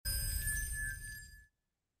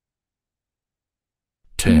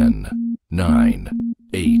10, 9,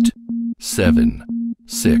 8, 7,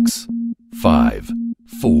 6, 5,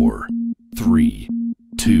 4, 3,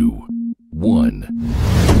 2, 1.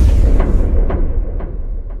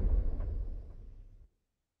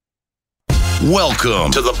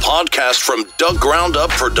 Welcome to the podcast from Doug Ground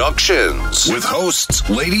Up Productions with hosts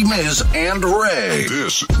Lady Miz and Ray.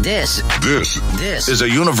 This is a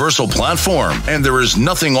universal platform, and there is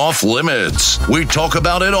nothing off limits. We talk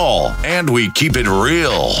about it all, and we keep it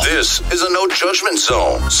real. This is a no judgment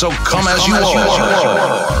zone, so come as you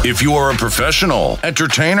are. If you are a professional,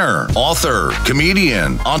 entertainer, author,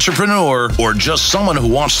 comedian, entrepreneur, or just someone who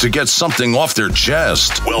wants to get something off their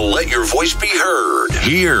chest, well, let your voice be heard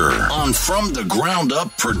here on From the Ground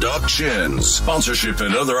Up Productions. Sponsorship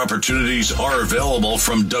and other opportunities are available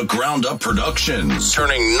from the Ground Up Productions.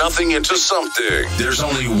 Turning nothing into something. There's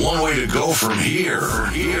only one way to go from here.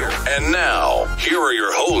 And now, here are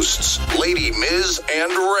your hosts, Lady Miz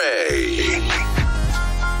and Ray.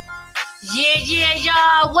 Yeah,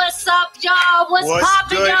 y'all. What's up, y'all? What's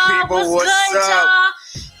poppin', y'all? People? What's good, up? y'all?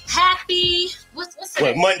 Happy... What's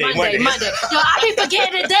today? Monday. Yo, I be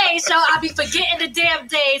forgetting the days, yo. I be forgetting the damn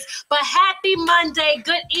days. But happy Monday.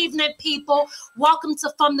 Good evening, people. Welcome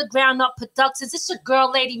to From the Ground Up Productions. It's your girl,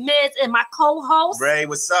 Lady Miz, and my co-host. Ray,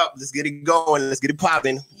 what's up? Let's get it going. Let's get it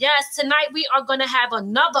popping. Yes, tonight we are going to have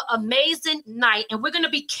another amazing night, and we're going to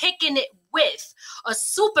be kicking it with a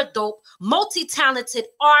super dope, multi-talented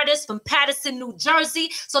artist from Paterson, New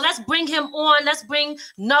Jersey. So let's bring him on. Let's bring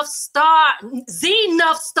Nuff Star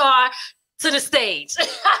to the stage.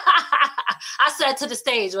 I said to the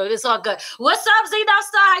stage, but it's all good. What's up, Z Nuff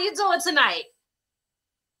Star? How you doing tonight?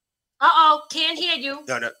 Uh-oh, can't hear you.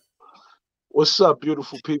 No. What's up,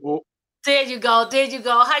 beautiful people? There you go.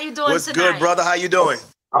 How you doing What's tonight? good, brother? How you doing?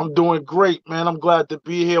 I'm doing great, man. I'm glad to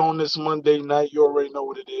be here on this Monday night. You already know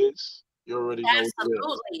what it is.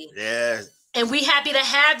 Absolutely. Yeah. And we happy to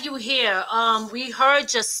have you here. We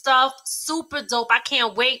heard your stuff, super dope. I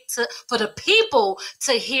can't wait for the people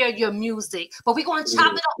to hear your music. But we're going to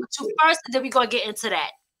chop it up with you first, and then we're going to get into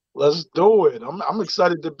that. Let's do it. I'm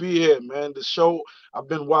excited to be here, man. The show, I've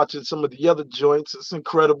been watching some of the other joints. It's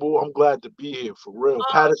incredible. I'm glad to be here, for real.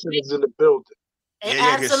 Patterson is in the building.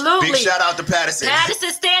 Yeah, absolutely. Big shout out to Patterson.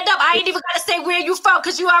 Patterson, stand up. I ain't even got to say where you from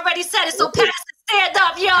because you already said it. So Patterson, stand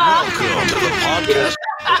up, y'all. Welcome to the podcast.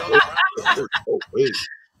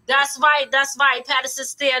 That's right. Patterson,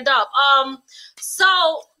 stand up.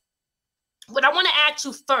 So what I want to ask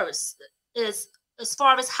you first is, as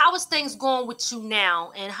far as how is things going with you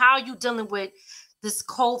now, and how are you dealing with this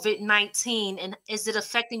COVID-19, and is it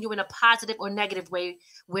affecting you in a positive or negative way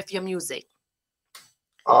with your music?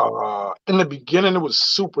 In the beginning, it was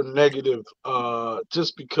super negative,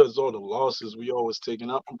 just because all the losses we always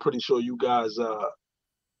taking up. I'm pretty sure you guys,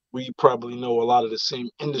 we probably know a lot of the same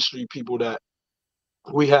industry people that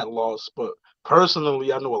we had lost, but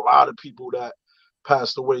personally, I know a lot of people that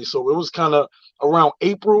passed away. So it was kind of around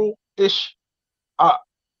April-ish. I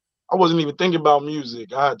wasn't even thinking about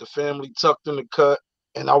music. I had the family tucked in the cut,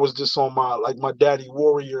 and I was just on my daddy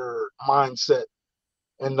warrior mindset.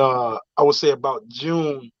 And I would say about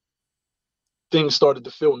June, things started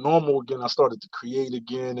to feel normal again. I started to create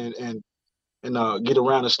again and get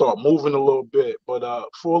around and start moving a little bit. But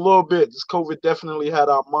for a little bit, this COVID definitely had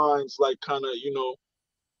our minds kind of,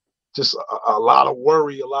 just a lot of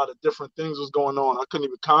worry, a lot of different things was going on. I couldn't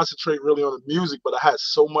even concentrate really on the music, but I had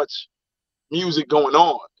so much music going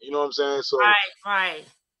on. You know what I'm saying? So Right.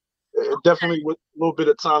 it definitely with a little bit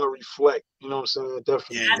of time to reflect. You know what I'm saying?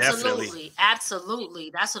 Definitely. Yeah,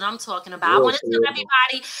 Absolutely. That's what I'm talking about. I want to tell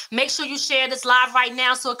everybody, make sure you share this live right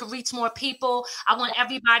now so it can reach more people. I want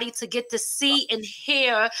everybody to get to see and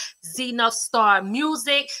hear Z Nuff Star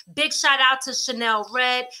music. Big shout out to Chanel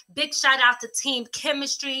Red. Big shout out to Team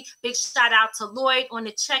Chemistry. Big shout out to Lloyd on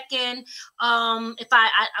the check-in. If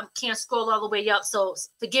I can't scroll all the way up, so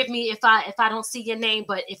forgive me if I don't see your name,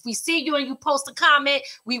 but if we see you and you post a comment,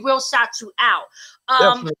 we will shout you out.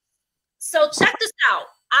 So check this out.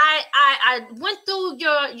 I went through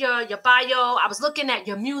your bio. I was looking at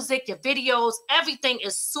your music, your videos. Everything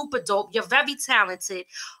is super dope. You're very talented.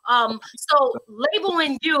 So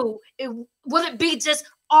labeling you, will it be just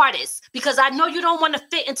artist? Because I know you don't want to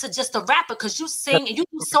fit into just a rapper because you sing and you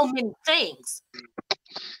do so many things.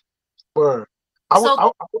 Word. I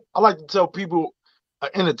like to tell people an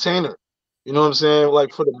entertainer. You know what I'm saying?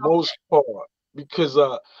 Like for the most part. Because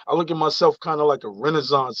I look at myself kind of like a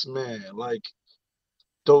Renaissance man, like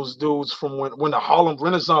those dudes from when the Harlem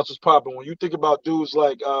Renaissance was popping. When you think about dudes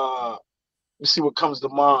like, let me see what comes to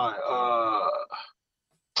mind.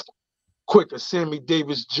 Quick, Sammy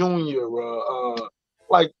Davis Jr.,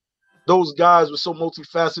 like those guys were so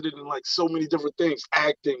multifaceted in like so many different things: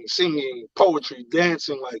 acting, singing, poetry,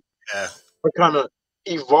 dancing. Like Yeah. I kind of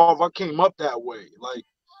evolved. I came up that way. Like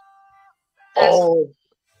all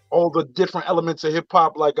the different elements of hip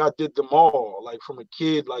hop, like I did them all. Like from a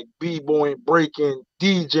kid, like b-boying, breaking,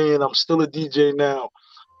 DJing. I'm still a DJ now,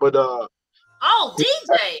 but oh,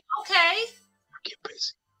 DJ, okay. Get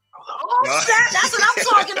busy. Oh, that's what I'm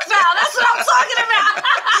talking about. That's what I'm talking about.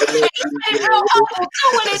 He real humble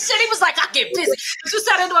too with his shit. He was like, I get busy. You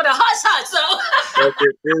started doing a hush, so. I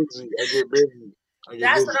get busy.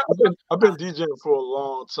 I've been DJing for a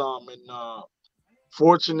long time, and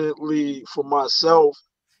fortunately for myself,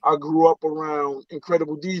 I grew up around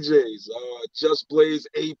incredible DJs. Just Blaze,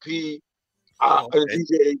 AP, and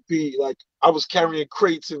DJ AP. Like I was carrying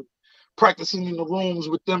crates and practicing in the rooms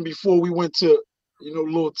with them before we went to,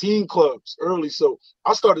 little teen clubs early. So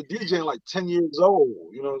I started DJing like 10 years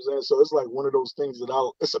old. You know what I'm saying? So it's like one of those things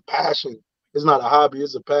that it's a passion. It's not a hobby.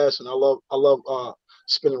 It's a passion. I love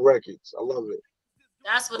spinning records. I love it.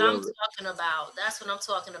 That's what I'm talking about. That's what I'm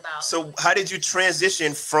talking about. So how did you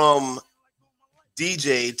transition from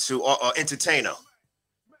DJ to entertainer?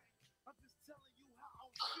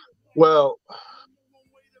 Well,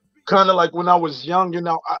 kind of like when I was young,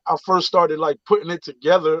 I first started like putting it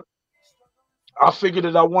together. I figured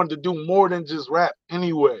that I wanted to do more than just rap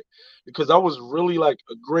anyway, because I was really like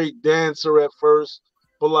a great dancer at first.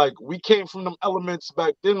 But like we came from them elements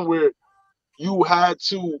back then where you had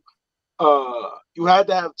to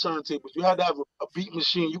have turntables, you had to have a beat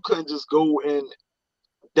machine. You couldn't just go and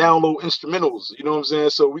download instrumentals, you know what I'm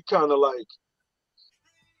saying? So we kind of like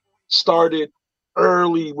started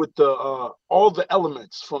early with the all the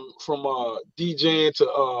elements from DJing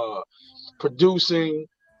to producing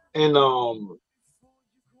and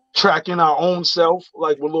tracking our own self,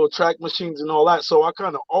 like with little track machines and all that. So I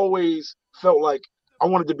kind of always felt like I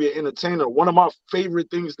wanted to be an entertainer. One of my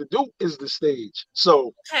favorite things to do is the stage.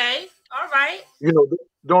 So okay, all right.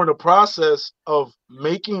 During the process of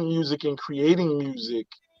making music and creating music,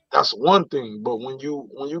 that's one thing. But when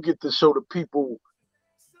you get to show the people,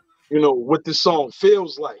 what this song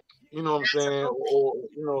feels like, you know what I'm saying,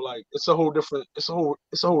 or like it's a whole different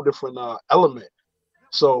element.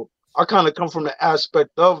 So I kind of come from the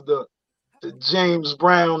aspect of the James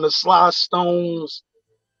Brown, the Sly Stones,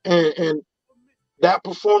 and that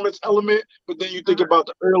performance element. But then you think about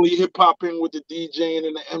the early hip hopping with the DJing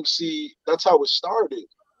and the MC. That's how it started.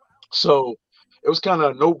 So it was kind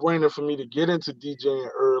of a no-brainer for me to get into DJing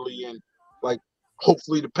early and like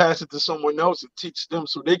hopefully to pass it to someone else and teach them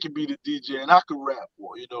so they can be the DJ and I could rap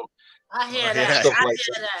more, I hear that. I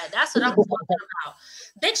hear that. That's what I'm talking about.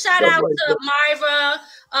 Big shout out to Myra.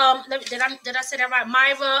 Did I say that right?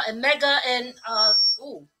 Myra and Mega and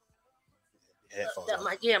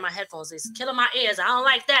my headphones is killing my ears. I don't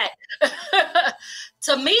like that.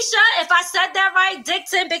 Tamisha, if I said that right,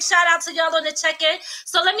 Dixon, big shout out to y'all on the check-in.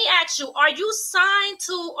 So let me ask you, are you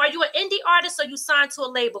an indie artist or you signed to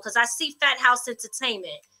a label? Because I see Fat House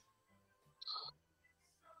Entertainment.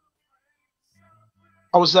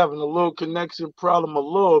 I was having a little connection problem a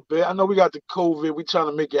little bit. I know we got the COVID. We trying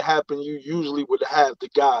to make it happen. You usually would have the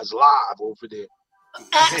guys live over there.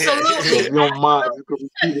 Absolutely. So if you don't mind, you can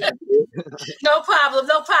repeat it. No problem.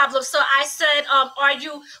 So I said,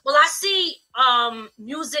 I see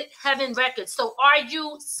Music Heaven Records. So are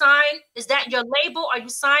you signed? Is that your label? Are you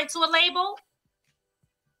signed to a label?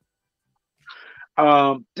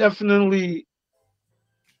 Definitely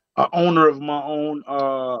an owner of my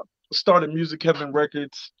own. Started Music Heaven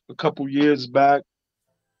Records a couple years back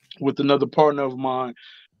with another partner of mine.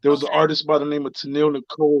 There was an artist by the name of Tennille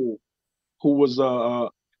Nicole who was a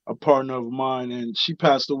partner of mine, and she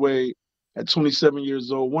passed away at 27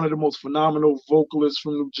 years old. One of the most phenomenal vocalists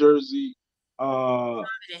from New Jersey,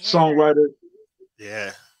 songwriter.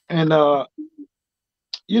 Yeah. And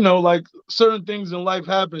like certain things in life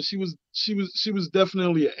happen. She was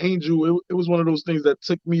definitely an angel. It was one of those things that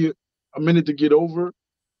took me a minute to get over.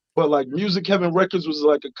 But like Music Heaven Records was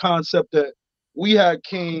like a concept that we had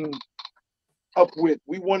came up with.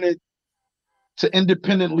 We wanted to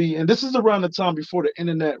independently, and this is around the time before the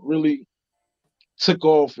internet really took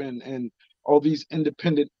off and all these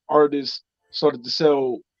independent artists started to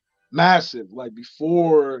sell massive, like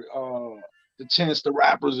before the Chance the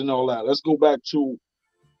Rappers and all that. Let's go back to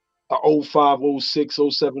 05, 06,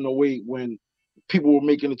 07, 08 when people were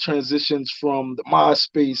making the transitions from the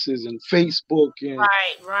MySpaces and Facebook and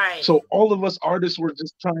right. So all of us artists were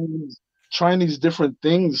just trying these different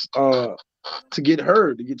things to get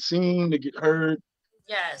heard, to get seen, to get heard.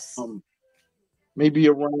 Yes. Maybe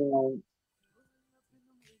around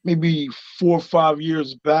 4 or 5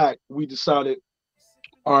 years back, we decided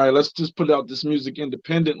all right, let's just put out this music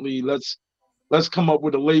independently. Let's come up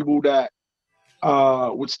with a label that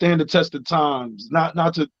would stand the test of times.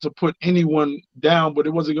 Not to put anyone down, but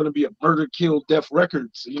it wasn't going to be a murder, kill, death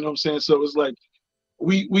records. You know what I'm saying? So it's like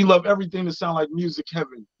we love everything to sound like music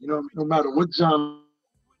heaven. You know, no matter what genre,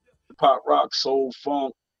 pop, rock, soul,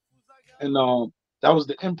 funk, and that was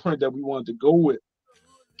the imprint that we wanted to go with.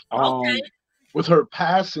 Okay. With her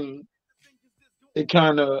passing, it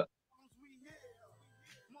kind of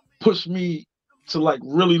pushed me to like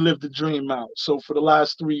really live the dream out. So for the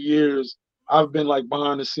last 3 years, I've been like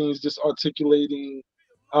behind the scenes, just articulating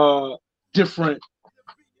different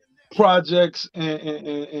projects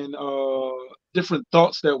and different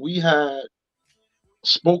thoughts that we had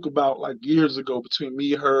spoke about like years ago between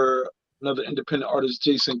me, her, another independent artist,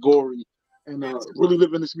 Jason Gorey, and really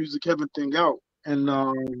living this music heaven thing out. And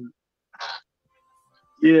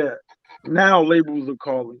yeah, now labels are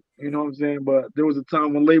calling, you know what I'm saying? But there was a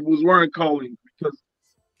time when labels weren't calling because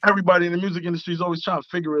everybody in the music industry is always trying to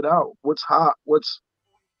figure it out. What's hot? What's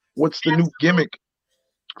the new gimmick?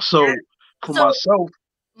 So for myself,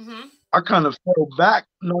 I kind of fell back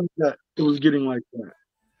knowing that it was getting like that.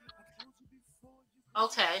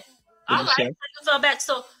 Okay. All right. You fell back.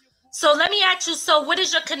 So let me ask you, so what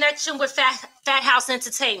is your connection with Fat House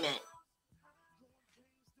Entertainment?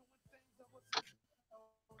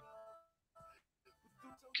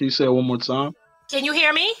 Can you say it one more time? Can you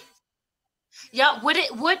hear me? Yeah. What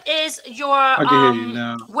is your I can hear you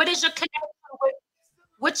now. What is your connection with?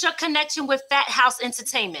 What's your connection with Fat House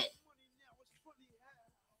Entertainment?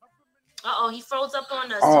 He froze up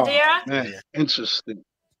on us. Oh, there? Man, interesting.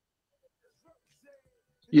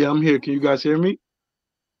 Yeah, I'm here. Can you guys hear me?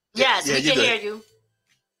 Yes, we can hear you.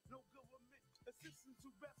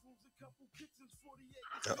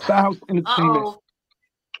 Fat House Entertainment.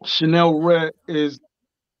 Chanel Red is.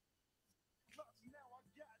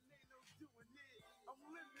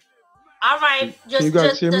 All right. Can you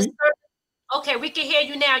guys hear me? Okay, we can hear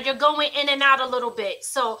you now. You're going in and out a little bit.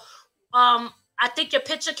 So, I think your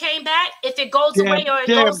picture came back. If it goes away or it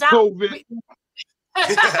goes out,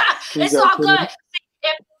 it's all good.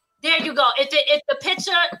 There you go. If the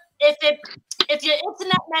picture, if your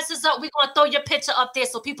internet messes up, we're gonna throw your picture up there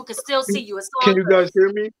so people can still see you. It's all Can you guys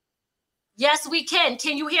hear me? Yes, we can.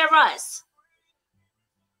 Can you hear us?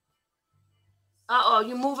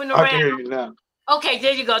 You're moving around. I can hear you now. Okay,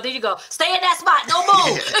 there you go. Stay in that spot. Don't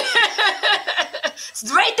move.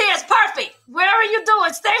 Right there is perfect. Where are you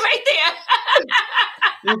doing? Stay right there.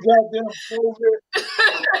 You goddamn COVID.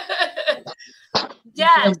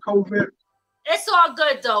 Yes. COVID. It's all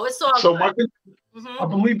good though. It's all good. I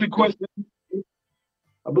believe the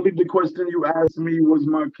question you asked me was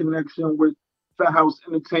my connection with Fat House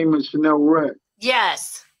Entertainment, Chanel Red.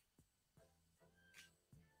 Yes.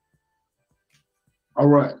 All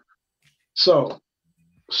right. So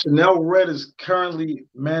Chanel Red is currently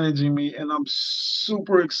managing me, and I'm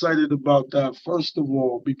super excited about that. First of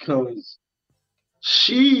all, because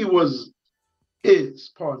she is a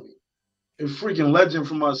freaking legend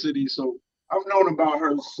from my city. So I've known about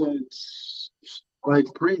her since like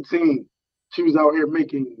preteen. She was out here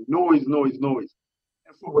making noise. And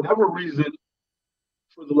for whatever reason,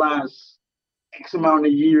 for the last X amount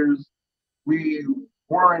of years, we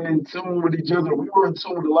weren't in tune with each other. We were in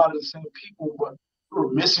tune with a lot of the same people, but we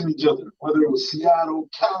were missing each other, whether it was Seattle,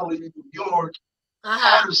 Cali, New York,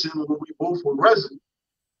 Patterson, where we both were resident.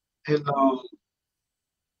 And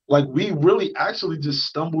like we really actually just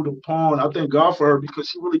stumbled upon, I thank God for her because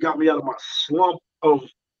she really got me out of my slump of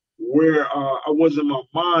where I was in my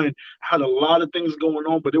mind. I had a lot of things going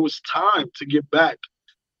on, but it was time to get back,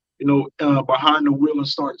 behind the wheel and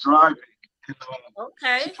start driving. And,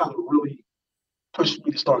 she kind of really pushed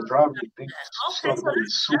me to start driving things. Okay, so that's what I'm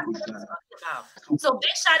talking about. So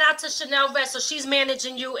big shout out to Chanel Red. So she's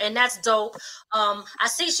managing you, and that's dope. I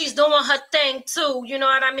see she's doing her thing too. You know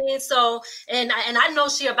what I mean? So and I know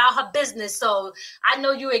she about her business. So I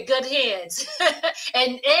know you in good hands.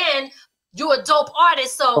 and you're a dope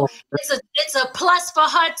artist. So it's a plus for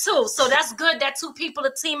her too. So that's good that two people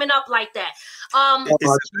are teaming up like that.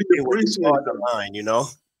 It's hard to line,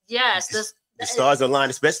 Yes. The stars align,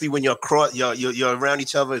 especially when you're around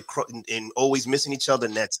each other and always missing each other,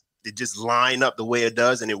 and they just line up the way it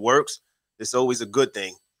does and it works. It's always a good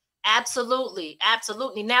thing. Absolutely.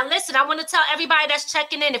 Now, listen, I want to tell everybody that's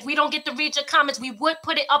checking in, if we don't get to read your comments, we would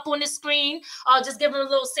put it up on the screen. Just give them a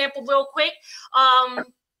little sample real quick.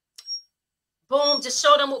 Boom, just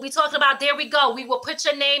show them what we're talking about. There we go. We will put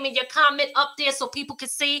your name and your comment up there so people can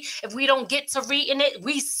see. If we don't get to reading it,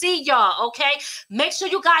 we see y'all, okay? Make sure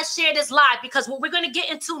you guys share this live because what we're going to get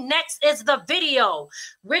into next is the video.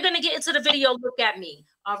 We're going to get into the video. Look at me,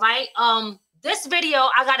 all right? This video,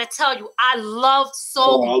 I got to tell you, I love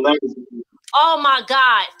so much. Oh, my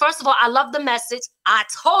God. First of all, I love the message. I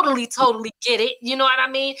totally get it. You know what I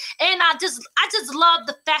mean? And I just love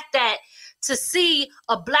the fact that to see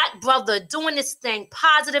a Black brother doing this thing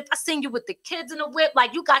positive. I seen you with the kids in the whip.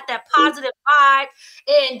 Like, you got that positive vibe,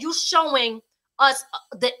 and you showing us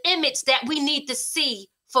the image that we need to see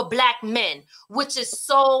for Black men, which is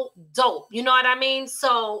so dope. You know what I mean?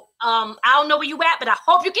 So I don't know where you at, but I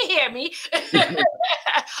hope you can hear me.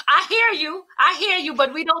 I hear you,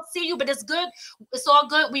 but we don't see you, but it's good. It's all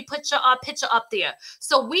good. We put your picture up there.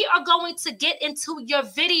 So we are going to get into your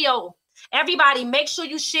video. Everybody, make sure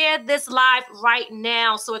you share this live right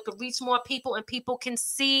now so it could reach more people and people can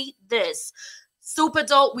see this. Super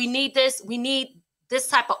dope. We need this. We need this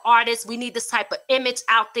type of artist. We need this type of image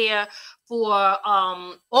out there for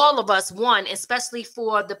all of us, one, especially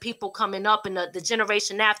for the people coming up and the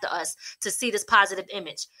generation after us to see this positive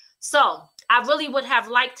image. So I really would have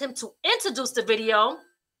liked him to introduce the video.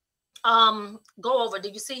 Go over.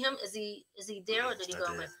 Did you see him? Is he there or did he go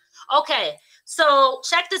over? Okay, so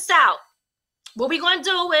check this out. What we're gonna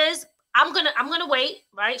do is I'm gonna wait,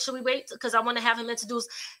 right? Should we wait? Because I want to have him introduce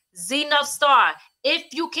Znuff Star.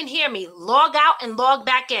 If you can hear me, log out and log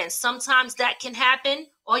back in. Sometimes that can happen.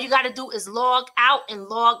 All you got to do is log out and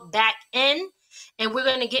log back in, and we're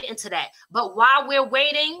gonna get into that. But while we're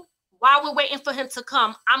waiting for him to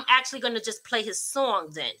come, I'm actually gonna just play his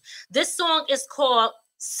song. Then this song is called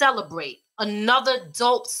Celebrate. Another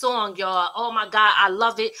dope song, y'all. Oh my God, I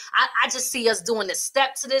love it. I just see us doing the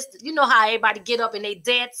step to this. You know how everybody get up and they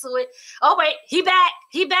dance to it. Oh wait, he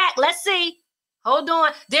back. Let's see. Hold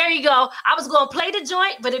on. There you go. I was gonna play the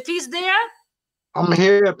joint, but if he's there, I'm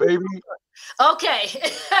here, baby. Okay.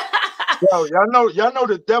 Yo, y'all know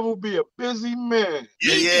the devil be a busy man.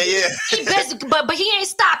 Yeah. He busy, but he ain't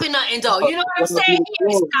stopping nothing though. You know what I'm saying? He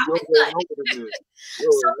ain't stopping nothing.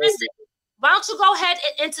 So listen. Why don't you go ahead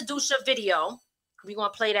and introduce your video? We're going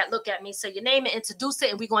to play that. Look at me. Say your name and introduce it,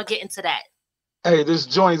 and we're going to get into that. Hey, this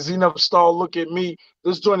joint, Znuff Star, Look at Me.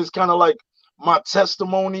 This joint is kind of like my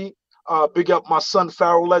testimony. Big up my son,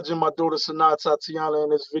 Pharaoh Legend, my daughter, Sanaa Tatiana, in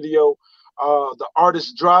this video. The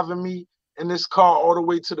artist driving me in this car all the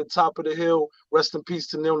way to the top of the hill. Rest in peace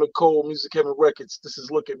to Neil Nicole, Music Heaven Records. This is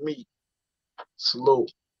Look at Me.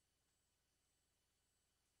 Salute.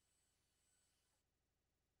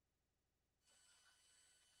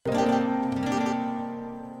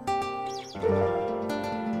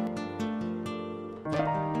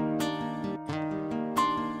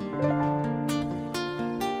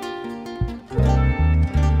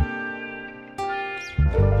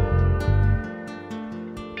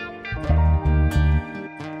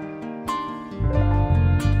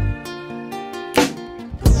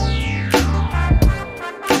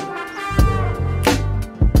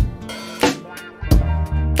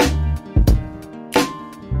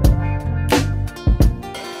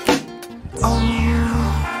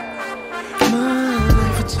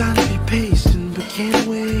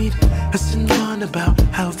 About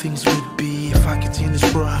how things would be if I could change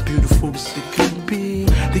this world, how beautiful this it could be.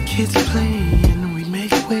 The kids playing, we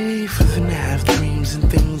make way for them to have dreams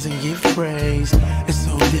and things and give praise. It's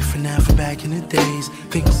so different now from back in the days.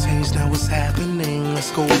 Things change, now what's happening?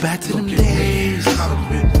 Let's go back to them days. I've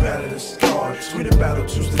been better to start. Between the battle,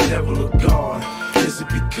 choose the devil or God. Is it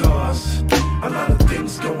because a lot of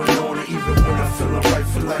things going on, and even when I feel alright,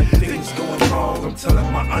 feel like things going wrong, I'm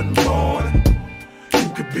telling my unborn. You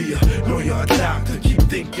could be a lawyer, a doctor, keep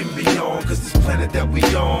thinking beyond, cause this planet that we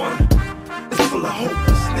on is full of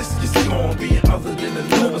hopelessness. It's gonna be other than the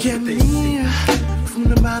noise that they see. From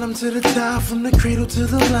the bottom to the top, from the cradle to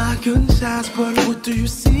the block, gunshots, but what do you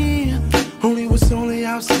see? Only what's only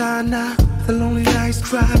outside now. The lonely nights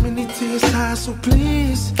cry, many tears high, so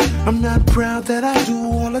please. I'm not proud that I do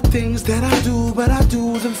all the things that I do, but I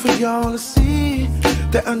do them for y'all to see.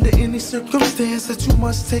 That under any circumstance that you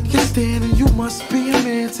must take a stand, and you must be a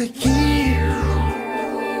man to keep.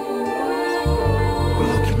 But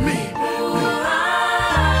look at me.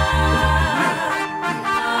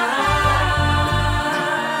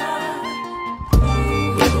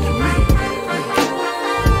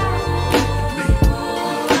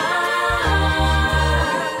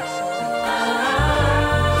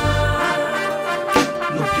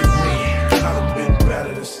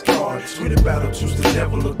 Battle, choose the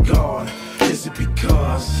devil or God. Is it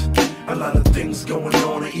because a lot of things going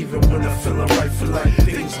on, and even when I feel feeling right for like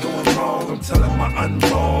things going wrong. I'm telling my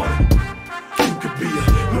unborn. You could be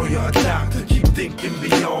a lawyer, a doctor, keep thinking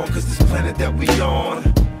beyond. Cause this planet that we on,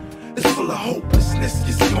 it's full of hopelessness,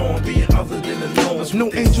 just gone, being other than the norm. There's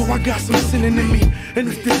no angel, I got some sinning in me. And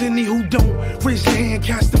if there's any who don't, raise your hand,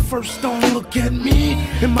 cast the first stone, look at me.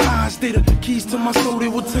 In my eyes, they the keys to my soul. They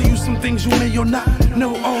will tell you some things you may or not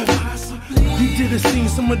know. Oh, you did have seen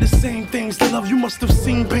some of the same things. The love you must have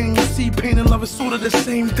seen pain. You see pain and love is sort of the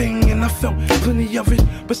same thing. And I felt plenty of it,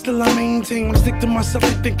 but still I maintain. I'm stick to myself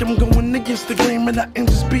and think I'm going against the grain. And I am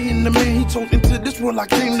just being the man he told into this world I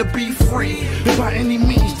came to be free. And by any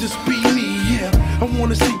means, just be me, yeah. I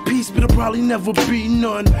wanna see peace, but I'll probably never be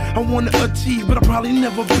none. I wanna achieve, but I'll probably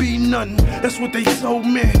never be none. That's what they told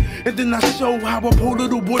me. And then I show how a poor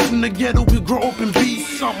little boy from the ghetto could grow up and be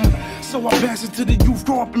something. So I pass it to the youth,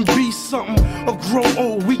 grow up and be something. Or grow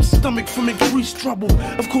old, weak stomach from increased trouble.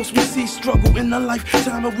 Of course we see struggle in a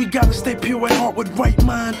lifetime, but we gotta stay pure at heart with right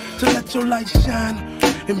mind to let your light shine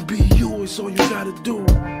and be you. It's all you gotta do.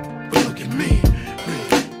 But look at me.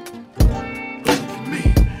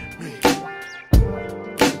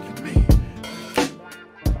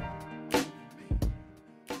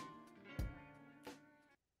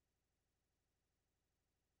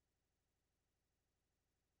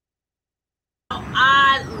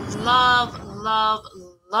 I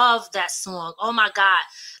love that song. Oh my God.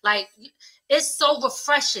 Like, it's so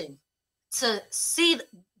refreshing to see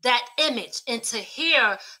that image and to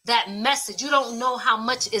hear that message. You don't know how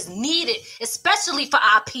much is needed, especially for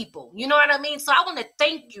our people. You know what I mean? So I want to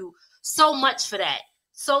thank you so much for that.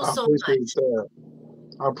 So much.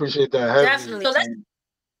 I appreciate that. Heavily. Definitely. So let's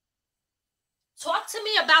talk to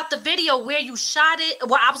me about the video where you shot it.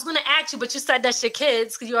 Well, I was going to ask you, but you said that's your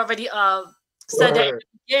kids because you already said that in the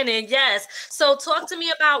beginning. Yes. So talk to me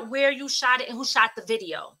about where you shot it and who shot the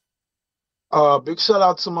video. Big shout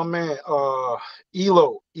out to my man,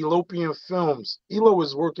 Elopian Films. Elo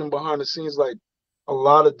is working behind the scenes like a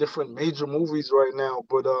lot of different major movies right now.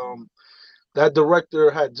 But that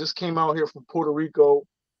director had just came out here from Puerto Rico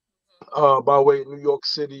by way of New York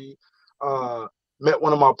City. Met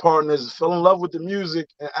one of my partners, fell in love with the music,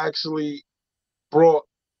 and actually brought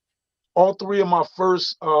all three of my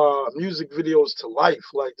first music videos to life.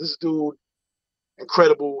 Like, this dude,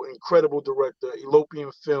 incredible director,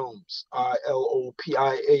 Elopian Films,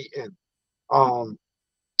 Lopian.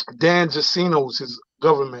 Dan Jacino's his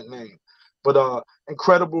government name, but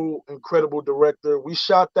incredible director. We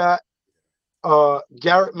shot that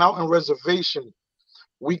Garrett Mountain Reservation.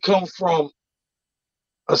 We come from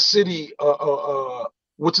a city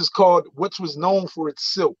which was known for its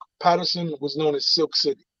silk. Patterson was known as Silk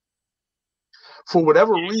City. For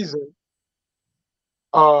whatever reason,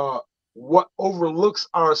 what overlooks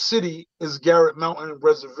our city is Garrett Mountain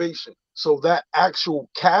Reservation. So that actual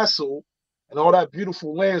castle and all that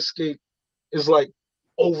beautiful landscape is like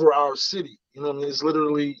over our city. You know what I mean? It's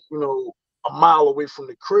literally, a mile away from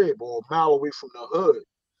the crib or a mile away from the hood.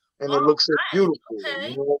 And it looks so beautiful. Okay.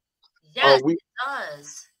 You know? Yes, it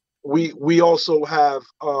does. We also have,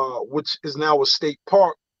 which is now a state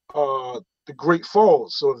park, the Great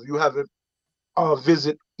Falls. So if you haven't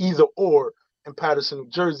visit either or in Patterson, New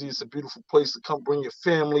Jersey, it's a beautiful place to come. Bring your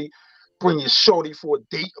family, bring your shorty for a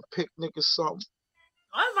date, a picnic or something.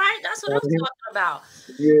 All right, that's what I'm talking about.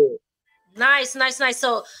 Yeah. Nice.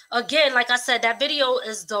 So again, like I said, that video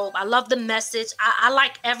is dope. I love the message. I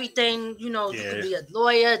like everything. You can be a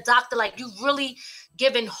lawyer, doctor. Like, you really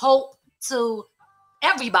giving hope to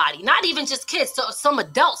everybody, not even just kids, to some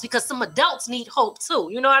adults, because some adults need hope too.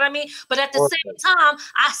 You know what I mean? But at the same time,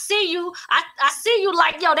 I see you. I see you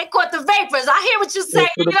like, yo, they caught the vapors. I hear what you say.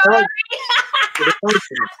 You know what I mean?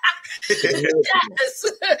 Yes,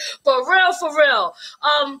 for real.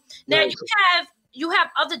 Now you have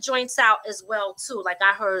other joints out as well too. Like,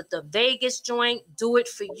 I heard the Vegas joint, Do It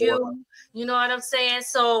For You. You know what I'm saying?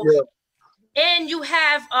 So, and you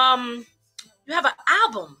have an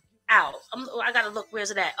album out. I gotta look. Where's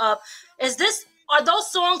it at? Are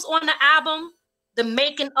those songs on the album, The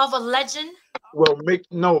Making of a Legend? Well,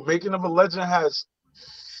 Making of a Legend has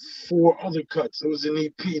 4 other cuts. It was an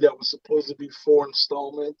EP that was supposed to be 4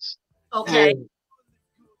 installments. Okay. And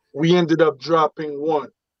we ended up dropping 1.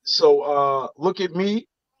 So Look at Me,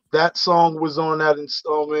 that song was on that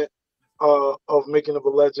installment of Making of a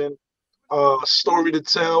Legend. Story to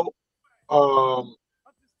Tell.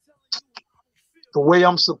 The Way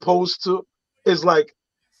I'm Supposed To is like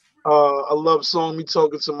a love song, me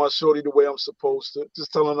talking to my shorty the way I'm supposed to,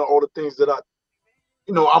 just telling her all the things that I'm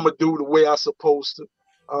gonna do the way I'm supposed to.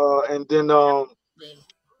 And then the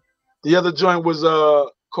other joint was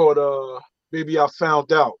called Baby I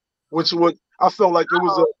Found Out, which I felt like it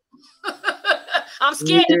was I'm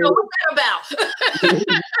scared to know what's that about.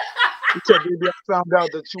 You said, baby, I found out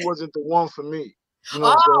that you wasn't the one for me. You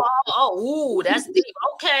know ooh, that's deep.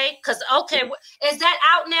 Okay, is that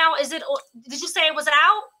out now? Is it? Did you say it was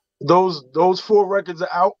out? Those 4 records are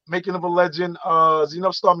out. Making of a Legend,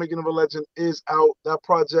 Enough Star Making of a Legend is out. That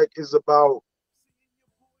project is about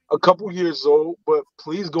a couple years old, but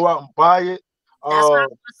please go out and buy it. That's what I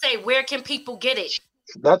was gonna say. Where can people get it?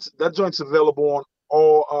 That joint's available on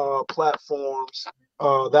all platforms.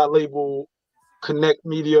 That label, Connect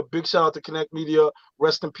Media. Big shout out to Connect Media.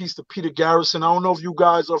 Rest in peace to Peter Garrison. I don't know if you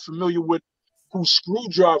guys are familiar with who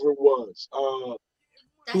Screwdriver was.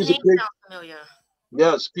 That name sounds familiar.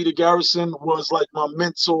 Yes, Peter Garrison was like my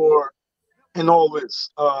mentor in all this.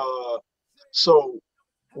 So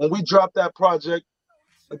when we dropped that project,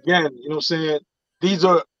 again, you know what I'm saying? These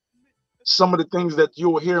are some of the things that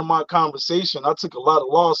you'll hear in my conversation. I took a lot of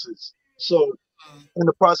losses. So in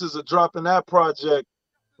the process of dropping that project,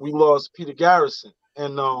 we lost Peter Garrison.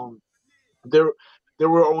 And there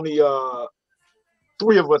were only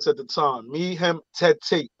 3 of us at the time. Me, him, Ted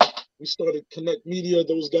Tate. We started Connect Media.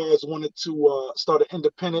 Those guys wanted to start an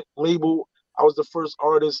independent label. I was the first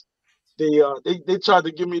artist. They tried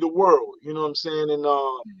to give me the world, you know what I'm saying?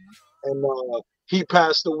 And he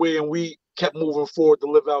passed away, and we kept moving forward to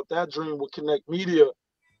live out that dream with Connect Media.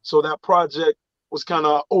 So that project was kind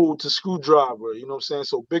of ode to Screwdriver, you know what I'm saying?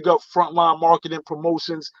 So big up Frontline Marketing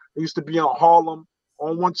Promotions. They used to be on Harlem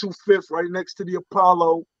on 125th, right next to the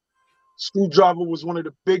Apollo. Screwdriver was one of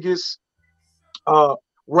the biggest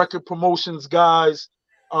record promotions guys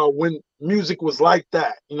when music was like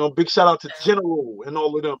that. You know, big shout out to General and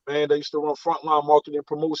all of them, man. They used to run Frontline Marketing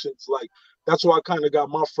Promotions. Like, that's where I kind of got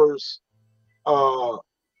my first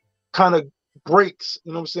kind of breaks,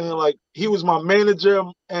 you know what I'm saying? Like, he was my manager,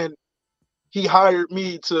 and he hired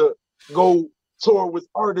me to go tour with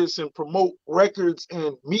artists and promote records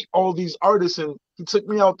and meet all these artists, and he took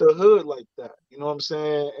me out the hood like that, you know what I'm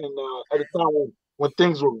saying? And at a time when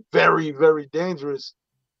things were very, very dangerous,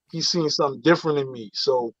 he seen something different in me.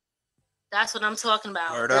 So that's what I'm talking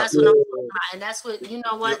about. That's what I'm talking about. And that's what, you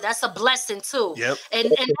know what, that's a blessing too. Yep. And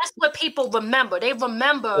that's what people remember. They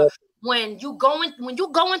remember when you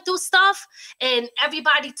going through stuff and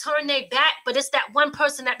everybody turn their back, but it's that one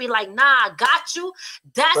person that be like, nah, I got you.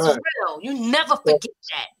 That's real. You never forget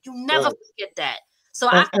that. You never forget that. So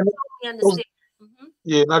I totally understand.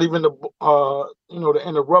 Yeah, not even to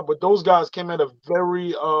interrupt, but those guys came at a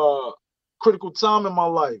very critical time in my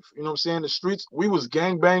life. You know what I'm saying? The streets, we was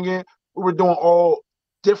gangbanging. We were doing all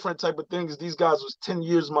different type of things. These guys was 10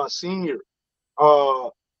 years my senior.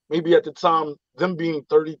 Maybe at the time, them being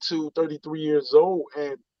 32, 33 years old,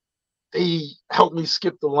 and they helped me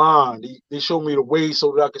skip the line. They showed me the way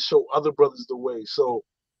so that I could show other brothers the way. So,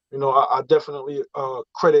 you know, I definitely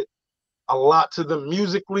credit a lot to them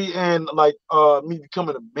musically, and like me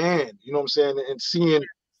becoming a man, you know what I'm saying, and seeing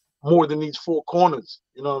more than these 4 corners,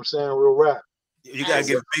 you know what I'm saying, real rap. You gotta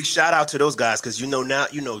give a big shout out to those guys, because now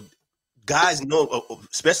guys know,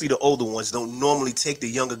 especially the older ones, don't normally take the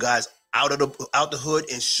younger guys out the hood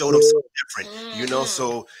and show them something different, you know.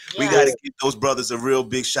 So we gotta give those brothers a real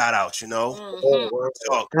big shout out, you know.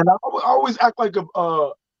 And I always act like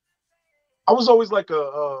I was always like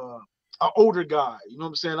a older guy, you know what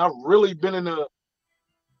I'm saying? I've really been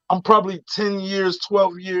I'm probably 10 years,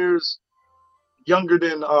 12 years younger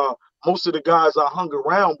than most of the guys I hung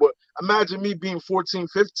around. But imagine me being 14,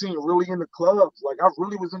 15, really in the clubs. Like, I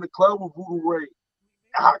really was in the club with Voodoo Ray,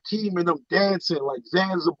 Hakeem, and them dancing, like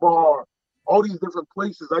Zanzibar, all these different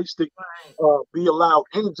places I used to be allowed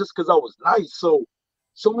in just because I was nice. So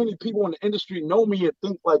many people in the industry know me and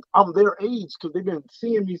think like I'm their age because they've been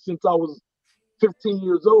seeing me since I was 15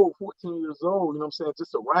 years old, 14 years old, you know what I'm saying,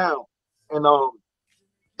 just around. And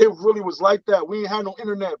it really was like that. We ain't had no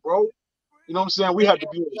internet, bro. You know what I'm saying? We had to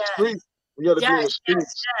be in the streets. We had to be in the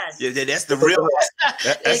streets. Yeah, that's the real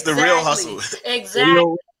that's the real hustle.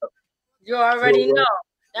 Exactly. You already know.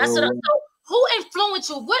 That's what I'm so who influenced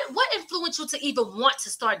you? What influenced you to even want to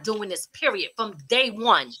start doing this, period, from day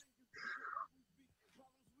one?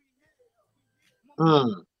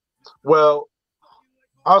 Well,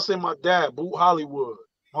 I'll say my dad, Boot Hollywood.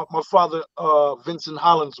 My father, Vincent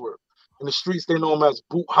Hollingsworth. In the streets, they know him as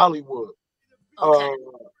Boot Hollywood. Okay.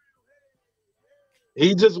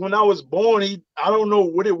 He just, when I was born, I don't know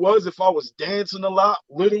what it was, if I was dancing a lot,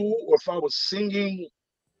 little, or if I was singing,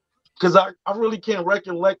 because I really can't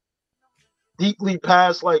recollect deeply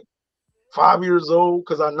past like 5 years old,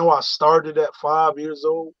 because I know I started at 5 years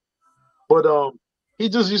old. But he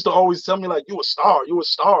just used to always tell me, like, you a star,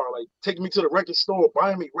 like taking me to the record store,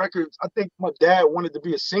 buying me records. I think my dad wanted to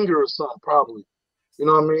be a singer or something, probably. You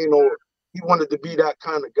know what I mean? Or he wanted to be that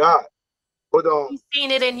kind of guy. But he's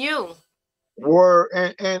seen it in you.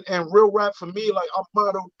 And real rap for me, like I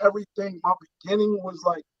modeled everything. My beginning was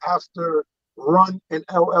like after Run and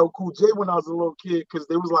LL Cool J when I was a little kid, because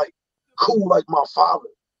they was like cool like my father.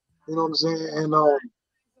 You know what I'm saying? And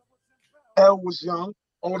L was young,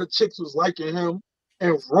 all the chicks was liking him,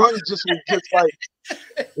 and Run just was just like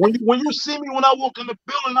when you see me when I walk in the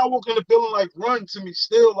building, like Run to me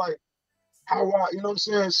still like how I, you know what I'm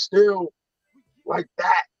saying, still like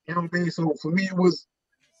that. You know what I mean? So for me it was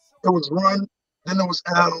Run, then it was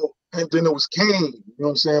Al, and then it was Kane. You know what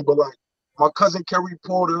I'm saying? But like my cousin Kerry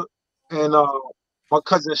Porter and my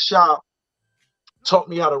cousin Sha taught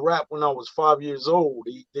me how to rap when I was 5 years old.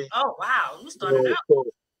 Oh wow, you started out. So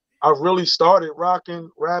I really started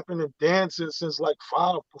rapping, and dancing since like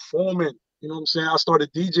 5, performing. You know what I'm saying? I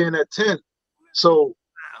started DJing at 10. So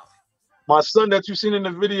my son that you seen in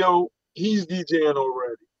the video, he's DJing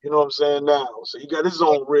already. You know what I'm saying now? So he got his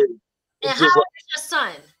own rig. And how old is your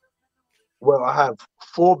son? Well, I have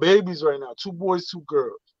 4 babies right now, 2 boys, 2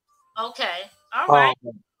 girls. Okay, all right.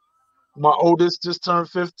 My oldest just turned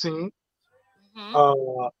 15.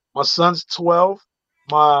 Mm-hmm. My son's 12.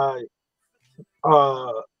 My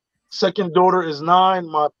second daughter is 9.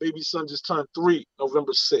 My baby son just turned 3,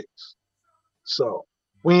 November 6th. So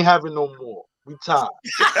we ain't having no more. We tired.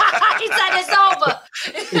 He said it's over.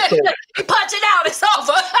 He punch it out. It's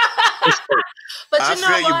over. But I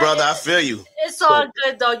feel you, brother. I feel you. It's all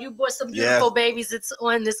good though. You brought some beautiful babies. It's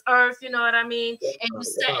on this earth. You know what I mean? And you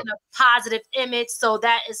setting a positive image. So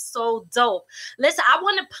that is so dope. Listen, I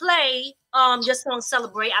want to play your song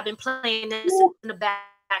 "Celebrate." I've been playing this in the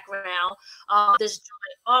background. This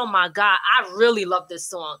joint. Oh my God, I really love this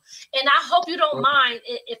song, and I hope you don't mind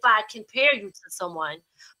if I compare you to someone.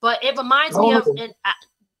 But it reminds me of, and I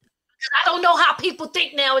don't know how people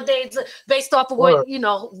think nowadays based off of what, you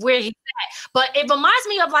know, where he's at. But it reminds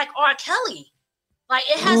me of like R. Kelly. Like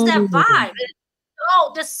it has that vibe.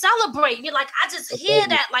 To celebrate. You're like, I just hear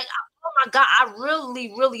that. Like, oh my God, I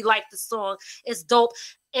really, really like the song. It's dope.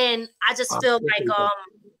 And I just feel like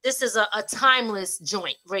this is a timeless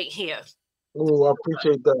joint right here. Oh, I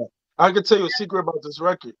appreciate that. I can tell you a secret about this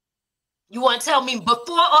record. You want to tell me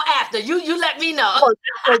before or after? You let me know.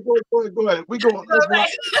 Go ahead. We going. All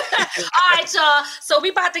right, y'all. So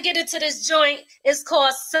we about to get into this joint. It's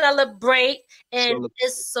called Celebrate, and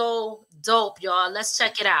it's so dope, y'all. Let's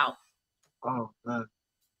check it out. Oh, man.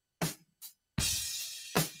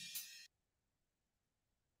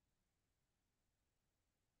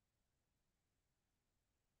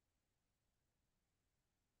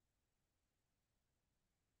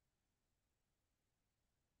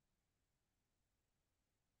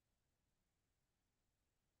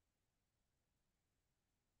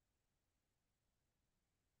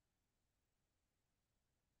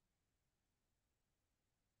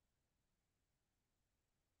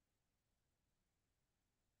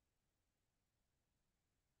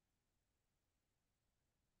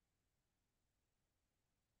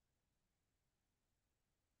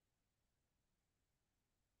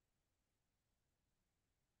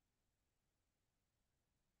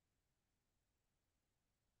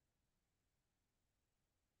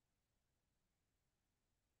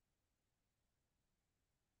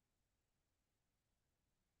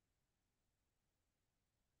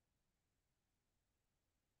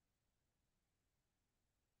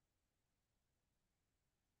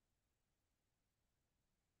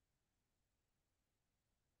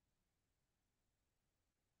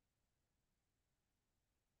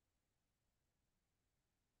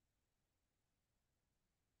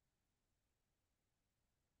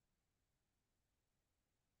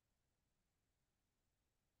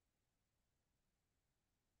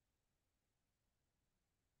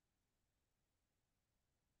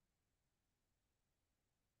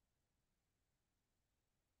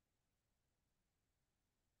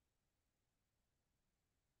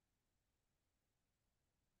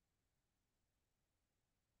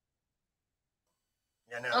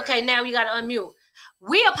 Okay, now you got to unmute.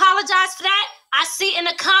 We apologize for that. I see in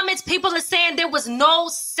the comments people are saying there was no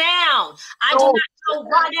sound. I do not know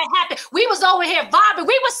why that happened. We was over here vibing.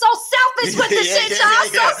 We were so selfish with the shit, y'all.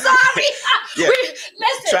 I'm so sorry.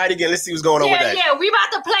 Listen. Try it again. Let's see what's going on with that. Yeah, we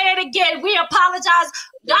about to play it again. We apologize.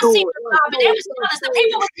 Y'all see the vibing. They was honest. The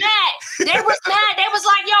people was mad. They was mad. They was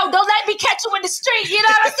like, yo, don't let me catch you in the street. You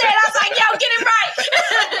know what I'm saying? I was like, yo, get it right.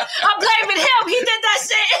 I'm blaming him. He did that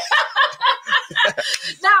shit.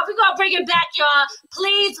 Now we're gonna bring it back, y'all.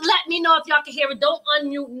 Please let me know if y'all can hear it. Don't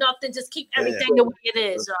unmute nothing. Just keep everything the way it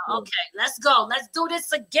is, y'all. Okay, let's go. Let's do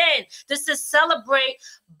this again. This is Celebrate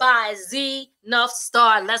by Z Nuff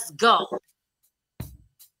Star. Let's go.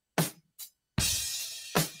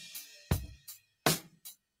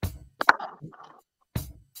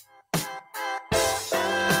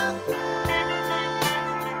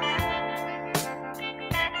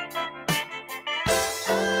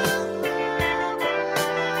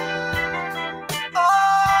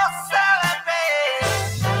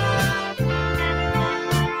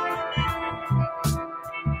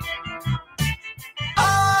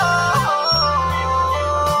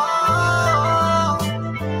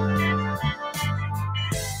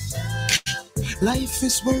 Life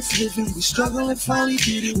is worth living. We struggle and finally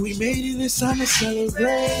did it. We made it. It's time to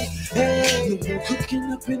celebrate. Hey, no more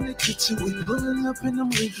cooking up in the kitchen. We pulling up in them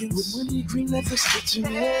Lincolns with money green leather stitching.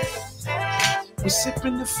 Hey, we're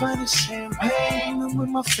sipping the finest champagne. I'm with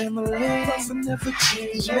my family. Life will never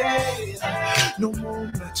change. Hey, no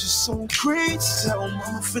more matches on crates. Tell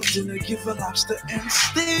mom for dinner. Give a lobster and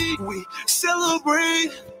steak. We celebrate.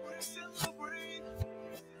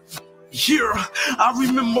 Yeah, I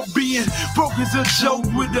remember being broke as a joke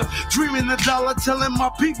with a dream and a dollar, telling my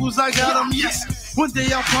peoples I got them. Yes, one day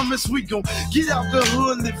I promise we gon' get out the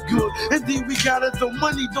hood, live good, and then we gotta throw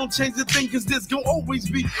money. Don't change the thing, cause there's gon' always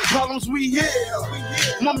be problems we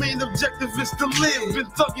have. My main objective is to live. Been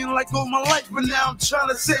thugging like all my life, but now I'm trying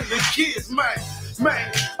to save the kids, man.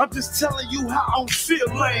 Man, I'm just telling you how I feel,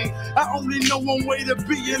 man. I only know one way to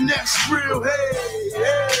be, and that's real. Hey,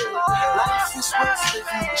 hey. Life is worth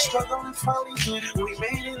living. We struggle and finally did it. We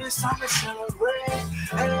made it. It's time to celebrate.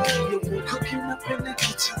 Hey, we're cooking up in the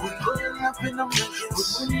kitchen. We're pulling up in the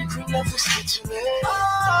Lincolns with money green leather stitching. Hey,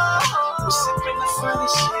 we're sipping the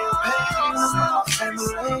finest champagne. I'm my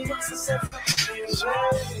family.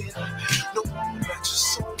 No more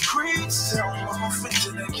matches on crates. Tell mom for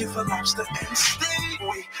dinner. Give a lobster and steak.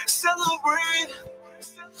 We celebrate.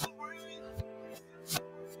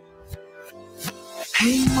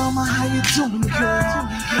 Hey mama, how you doing, girl?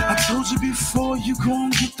 I told you before, you gon'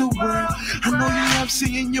 get the word. I know you love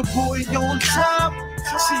seeing your boy on top.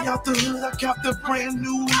 See out the hood, I got the brand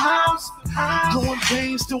new house. Doing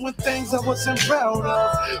things, doing things I wasn't proud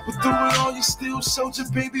of. But through it all, you still showed your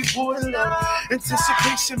baby boy love.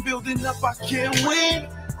 Anticipation building up, I can't win.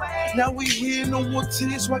 Now we here, no more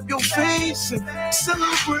tears, wipe your face and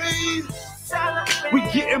celebrate. We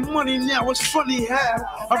getting money now, it's funny how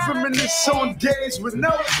I reminisce on days with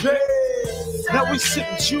no pay. Now we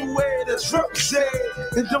sitting Jewel, that's rosé,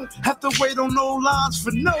 and don't have to wait on no lines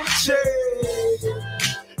for no shade.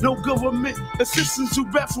 No government assistance, 2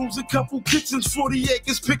 bathrooms, a couple kitchens, 40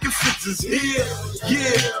 acres, picking fences. Yeah,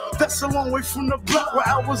 that's a long way from the block where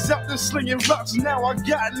I was out there slinging rocks. Now I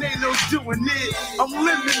got Nano doing it. I'm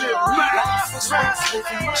living it, man. Life is worth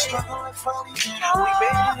living. We're struggling finally. We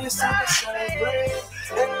made it. It's time to celebrate.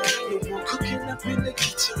 Hey, we're cooking up in the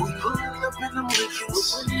kitchen. We pulling up in the Lincolns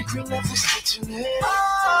with money green leather stitching. Hey,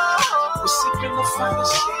 we're sipping the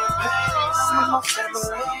finest champagne. I'm my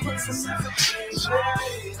family. It's never change.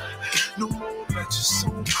 Hey, no more matches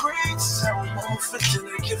on crates. Tell mom for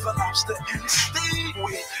dinner. Give a lobster and steak.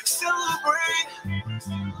 We celebrate.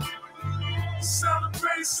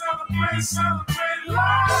 Celebrate, celebrate, celebrate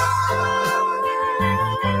life.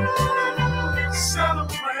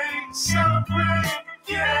 Celebrate, celebrate,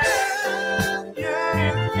 yeah, yeah,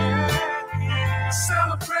 yeah, yeah.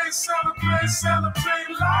 Celebrate, celebrate, celebrate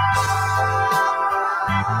life.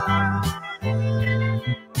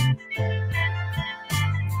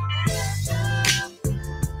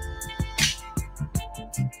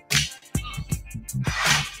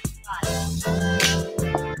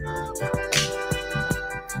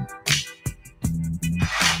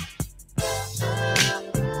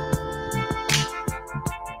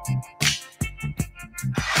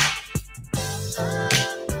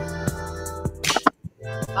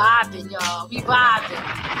 Vibing, y'all. We vibing.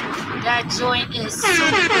 That joint is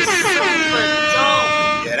super dope.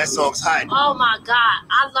 Yeah, that song's hot. Oh my God.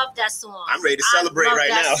 I love that song. I'm ready to celebrate right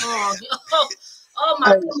now. Oh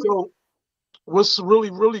my God. So what's really,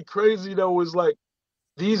 really crazy though is like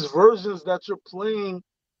these versions that you're playing,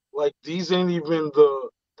 like these ain't even the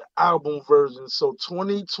album version. So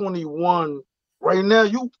 2021. Right now,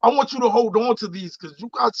 I want you to hold on to these because you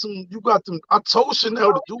got them. I told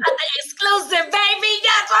Chanel to do that. Exclusive, baby.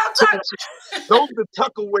 That's what I'm talking. Those the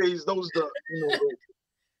tuckaways. Those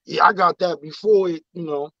yeah, I got that before it.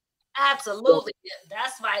 Absolutely.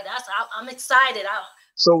 That's right. I'm excited.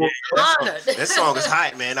 Honored. That song is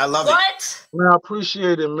hot, man. I love it. Man, I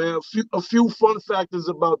appreciate it, man. A few fun factors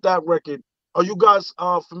about that record. Are you guys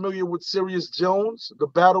familiar with Serious Jones, the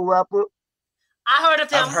battle rapper? I heard of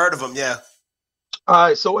him. I've heard of him. Yeah. All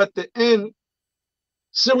right, so at the end,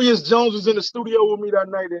 Serious Jones was in the studio with me that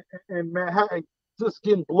night in Manhattan, just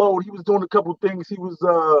getting blowed. He was doing a couple things. He was,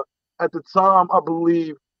 at the time, I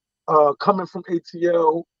believe, coming from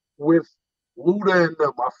ATL with Luda and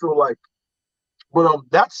them, I feel like. But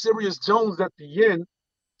that's Serious Jones at the end,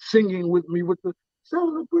 singing with me with the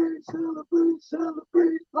celebrate, celebrate,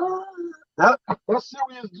 celebrate. That's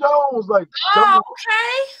Serious Jones. Like, okay.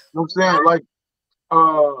 You know what I'm saying? Like,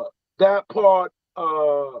 that part,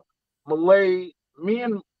 me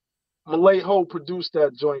and Malay Ho produced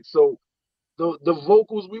that joint. So the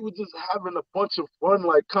vocals, we were just having a bunch of fun,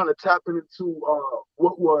 like kind of tapping into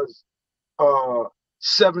what was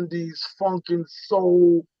 70s funk and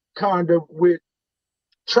soul kind of with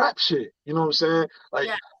trap shit. You know what I'm saying? Like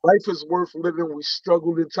life is worth living. We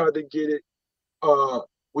struggled and tried to get it.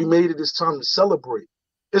 We made it. It's time to celebrate.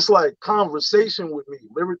 It's like conversation with me.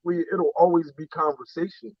 Lyrically, it'll always be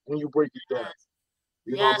conversation when you break it down.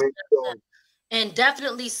 You know what I mean? So, and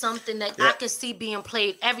definitely something that I can see being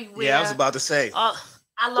played everywhere. Yeah, I was about to say.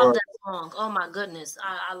 I love that song. Oh my goodness,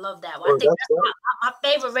 I love that one. I think that's my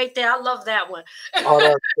favorite right there. I love that one. Oh,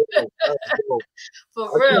 that's dope.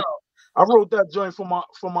 For real. I wrote that joint for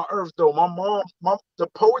my earth though. My mom, the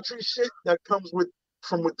poetry shit that comes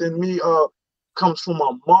from within me comes from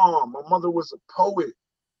my mom. My mother was a poet.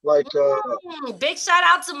 Like big shout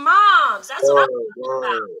out to moms. That's what I'm talking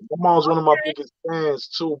about. My mom's one of my biggest fans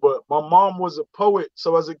too. But my mom was a poet.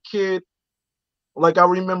 So as a kid, like I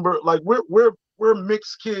remember, like we're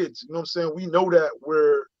mixed kids. You know what I'm saying? We know that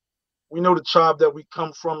we know the tribe that we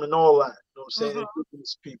come from and all that. You know what I'm saying?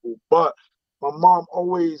 Indigenous people. But my mom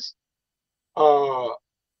always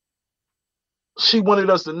she wanted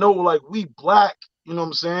us to know, like, we black, you know what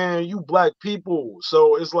I'm saying? You black people.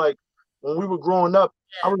 So it's like when we were growing up,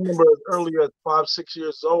 I remember as early as 5, 6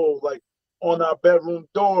 years old, like on our bedroom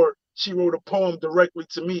door, she wrote a poem directly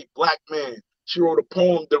to me, black man. She wrote a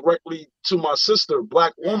poem directly to my sister,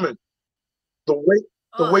 black woman. The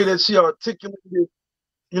way that she articulated,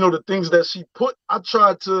 you know, the things that she put, I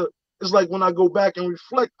tried to, it's like when I go back and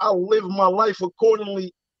reflect, I live my life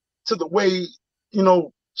accordingly to the way, you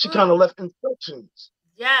know, she kind of left instructions.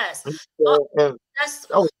 Yes. And that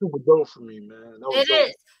was super dope for me, man. It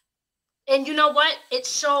is. And you know what? It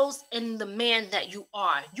shows in the man that you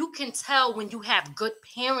are. You can tell when you have good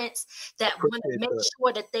parents that want to make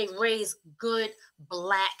sure that they raise good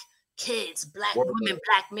black kids, black women,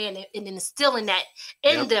 black men, and instilling that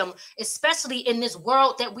in them, especially in this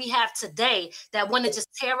world that we have today that want to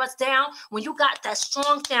just tear us down. When you got that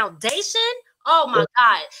strong foundation, oh my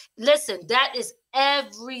God, listen, that is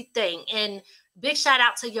everything. And big shout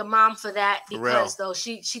out to your mom for that, because though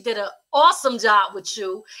she did an awesome job with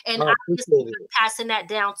you, and obviously passing that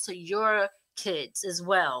down to your kids as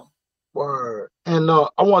well. Word. And I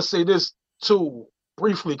want to say this too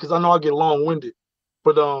briefly, because I know I get long-winded,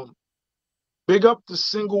 but big up the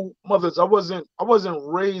single mothers. I wasn't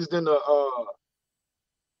raised in a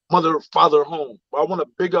mother-father home, but I want to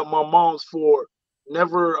big up my moms for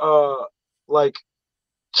never like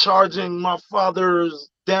charging my father's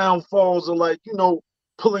downfalls or, like, you know,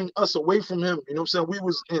 pulling us away from him. You know what I'm saying? We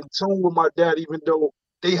was in tune with my dad, even though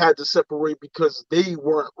they had to separate because they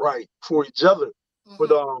weren't right for each other.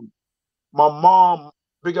 But my mom,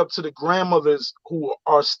 big up to the grandmothers who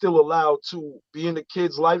are still allowed to be in the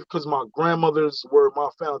kids' life, because my grandmothers were my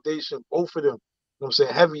foundation, both of them. You know what I'm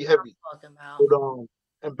saying? Heavy. But,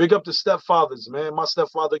 and big up to stepfathers, man. My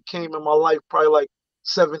stepfather came in my life probably like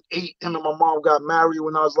 7, 8. Him and my mom got married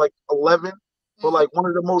when I was like 11. But like one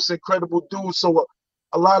of the most incredible dudes. So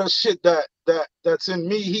a lot of shit that's in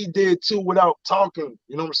me, he did too without talking.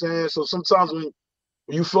 You know what I'm saying? So sometimes when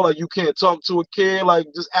you feel like you can't talk to a kid, like,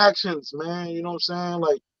 just actions, man. You know what I'm saying?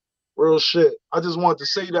 Like, real shit. I just wanted to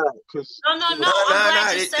say that because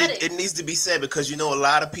it needs to be said, because, you know, a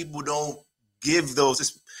lot of people don't give those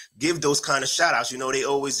kind of shout outs. You know, they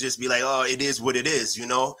always just be like, oh, it is what it is, you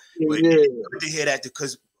know. But it's good to hear that,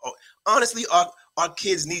 because honestly, our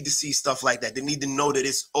kids need to see stuff like that. They need to know that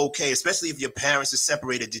it's okay, especially if your parents are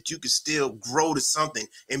separated, that you can still grow to something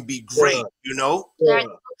and be great, you know?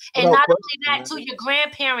 And not only that, to your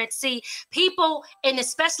grandparents. See, people, and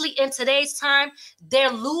especially in today's time,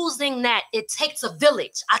 they're losing that. It takes a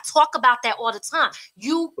village. I talk about that all the time.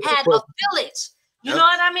 You had a village. You know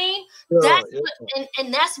what I mean?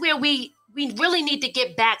 And that's where we really need to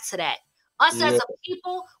get back to that. Us as a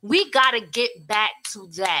people, we got to get back to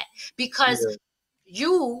that, because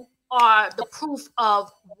you are the proof of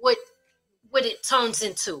what it turns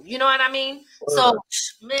into. You know what I mean? So,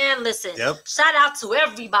 man, listen, shout out to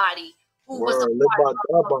everybody who was a part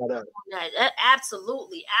of that.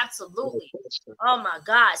 Absolutely. Oh, my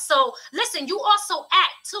God. So, listen, you also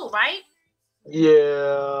act too, right? Yeah.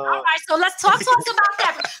 All right, so let's talk to us about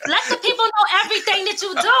that. Let the people know everything that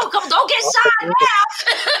you do. Come, don't get shy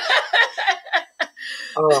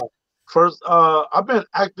now. First, I've been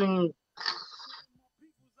acting.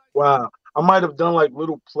 Wow, I might have done like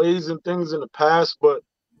little plays and things in the past, but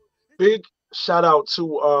big shout out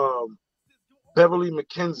to Beverly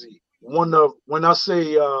McKenzie. One of, when I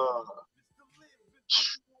say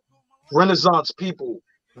Renaissance people,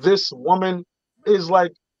 this woman is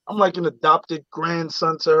like, I'm like an adopted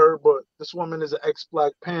grandson to her, but this woman is an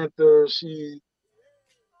ex-Black Panther. She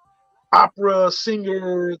opera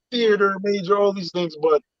singer, theater major, all these things,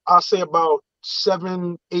 but I'll say about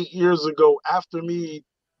 7, 8 years ago, after me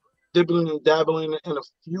dibbling and dabbling in a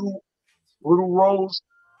few little roles,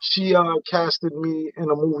 she casted me in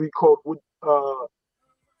a movie called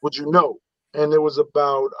Would You Know? And it was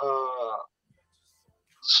about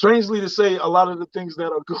strangely to say, a lot of the things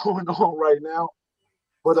that are going on right now.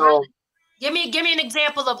 But give me an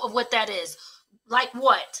example of what that is. Like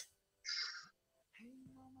what?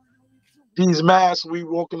 These masks we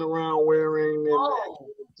walking around wearing and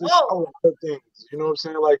just a lot of things. You know what I'm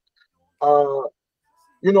saying? Like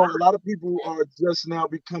you know, a lot of people are just now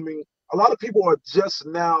becoming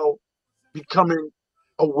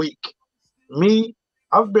awake. Me,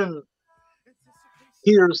 I've been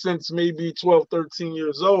here since maybe 12, 13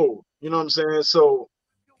 years old. You know what I'm saying? So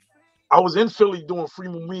I was in Philly doing Free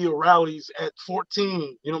Mumia rallies at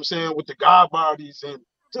 14, you know what I'm saying, with the God bodies and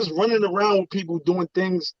just running around with people doing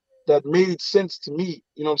things that made sense to me.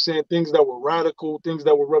 You know what I'm saying? Things that were radical, things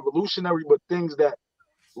that were revolutionary, but things that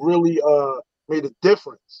really made a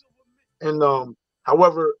difference. And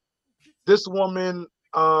however, this woman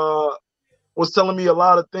was telling me a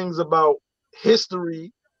lot of things about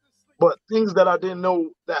history, but things that I didn't know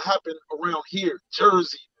that happened around here,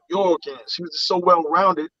 Jersey, New York, and she was just so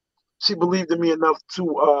well-rounded. She believed in me enough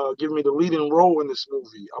to give me the leading role in this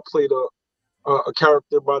movie. I played a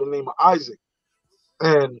character by the name of Isaac.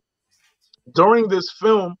 And during this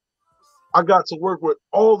film, I got to work with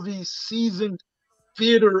all these seasoned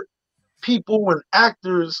theater people and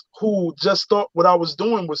actors who just thought what I was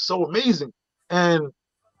doing was so amazing. And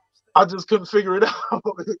I just couldn't figure it out.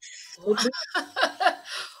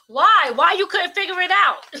 Why? Why you couldn't figure it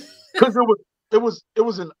out? Because it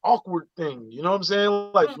was an awkward thing. You know what I'm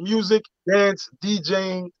saying? Like music, dance,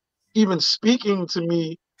 DJing, even speaking to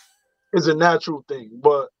me is a natural thing.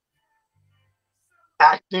 But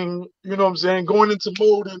acting, you know what I'm saying, going into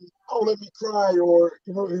mode and, oh, let me cry, or,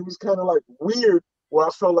 you know, it was kind of like weird where I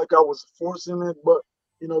felt like I was forcing it. But,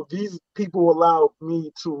 you know, these people allowed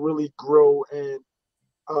me to really grow and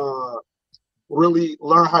really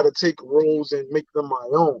learn how to take roles and make them my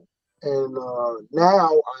own. And now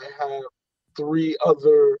I have 3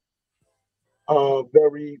 other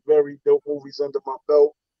very, very dope movies under my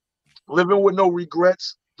belt. Living with No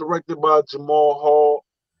Regrets, directed by Jamal Hall.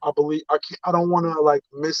 I believe I don't want to like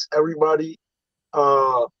miss everybody,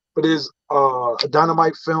 but is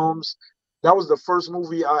Dynamite Films. That was the first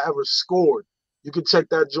movie I ever scored. You can check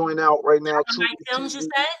that joint out right now. Dynamite Films, you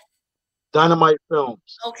said? Dynamite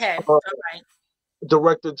Films. Okay, all right.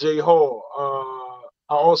 Director Jay Hall.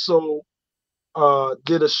 I also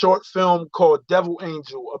did a short film called Devil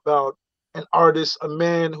Angel about an artist, a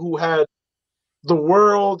man who had the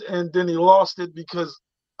world and then he lost it because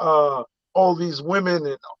all these women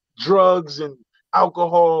and drugs and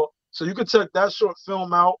alcohol. So you can check that short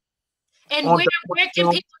film out. And where can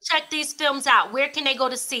people check these films out? Where can they go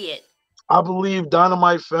to see it? I believe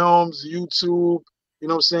Dynamite Films, YouTube, you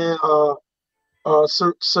know what I'm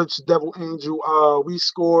saying? Search Devil Angel. We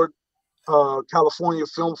scored California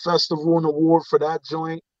Film Festival an award for that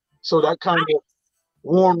joint. So that kind of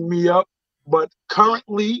warmed me up. But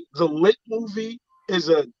currently, the Lit movie is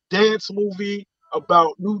a dance movie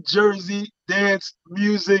about New Jersey dance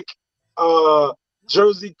music,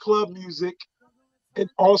 Jersey club music. It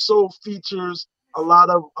also features a lot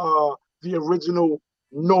of the original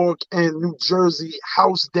Newark and New Jersey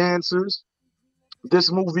house dancers.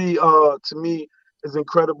 This movie, to me, is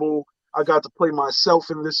incredible. I got to play myself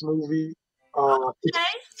in this movie.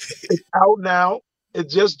 It's out now. It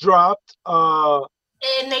just dropped.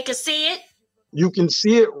 And they can see it? You can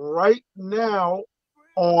see it right now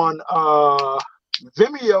on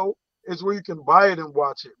Vimeo is where you can buy it and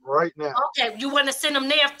watch it right now. Okay, you want to send them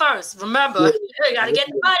there first. Remember, you got to get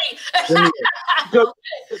the money.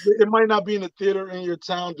 It might not be in the theater in your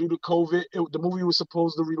town due to COVID. The movie was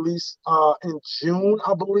supposed to release in June,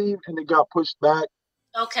 I believe, and it got pushed back.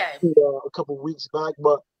 Okay. A couple weeks back,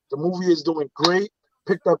 but the movie is doing great.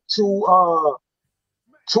 Picked up 2 or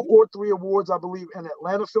 3 awards, I believe, in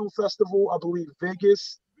Atlanta Film Festival, I believe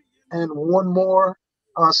Vegas, and 1 more.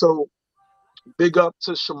 So big up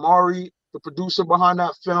to Shamari, the producer behind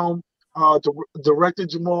that film, director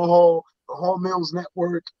Jamal Hall, the Hall Mills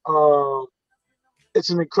Network. It's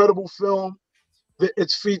an incredible film.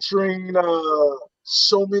 It's featuring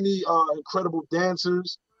so many incredible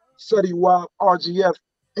dancers. Fetty Wap, RGF,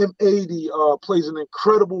 M80 plays an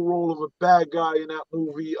incredible role of a bad guy in that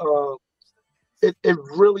movie. It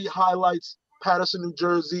really highlights Paterson, New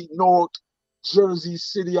Jersey, Newark, Jersey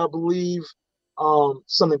City, I believe.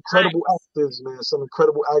 Some incredible actors, man. Some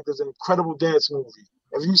incredible actors, an incredible dance movie.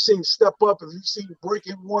 Have you seen Step Up? Have you seen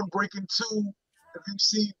Breaking 1, Breaking 2? Have you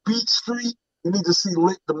seen Beat Street? You need to see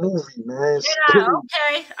Lit the movie, man. Yeah,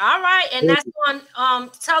 okay. All right. And that's on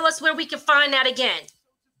tell us where we can find that again.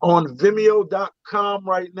 On Vimeo.com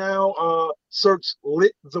right now. Search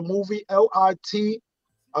Lit the Movie, LIT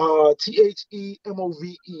THEMOVIE,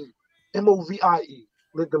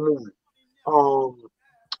 Lit the Movie.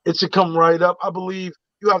 It should come right up. I believe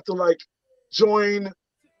you have to like join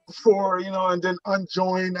for, and then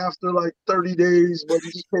unjoin after like 30 days, but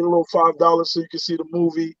you just pay a little $5 so you can see the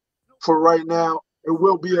movie for right now. It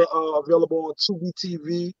will be available on Tubi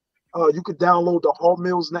TV. You could download the Hall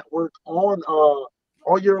Mills Network on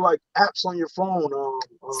all your like apps on your phone.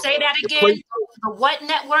 Say that again. The what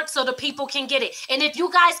network, so the people can get it. And if you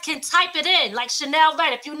guys can type it in, like Chanel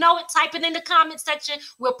read, if you know it, type it in the comment section.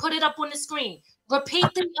 We'll put it up on the screen. Repeat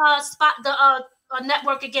the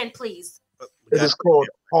network again, please. It is called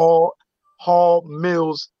Hall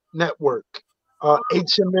Mills Network.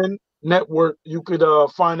 HMN Network. You could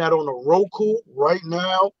find that on the Roku right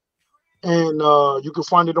now. And you can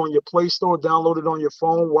find it on your Play Store, download it on your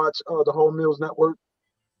phone, watch the Hall Mills Network.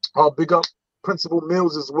 Big up Principal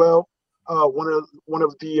Mills as well. One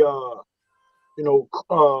of the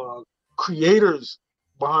creators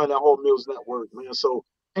behind that Hall Mills Network, man. So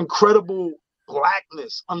incredible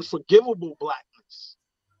blackness, unforgivable blackness.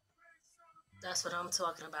 That's what I'm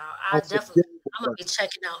talking about. I'm gonna be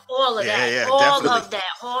checking out all of that. All of that.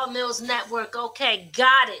 Hall Mills Network. Okay,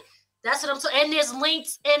 got it. That's what I'm talking. And there's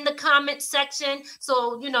links in the comment section.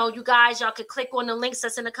 So, you guys, y'all can click on the links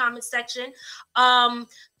that's in the comment section. Now,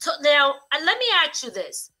 let me ask you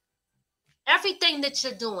this. Everything that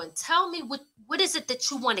you're doing, tell me what is it that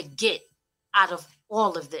you want to get out of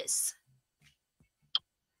all of this?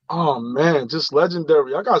 Oh, man, just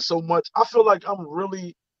legendary. I got so much. I feel like I'm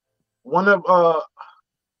really one of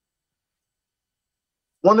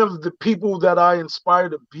the people that I inspire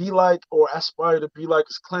to be like or aspire to be like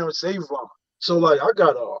is Clarence Avant. So like I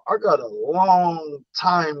got a long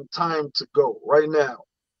time to go right now.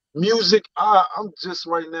 Music, I'm just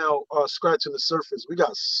right now scratching the surface. We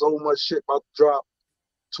got so much shit about to drop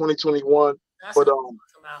 2021. But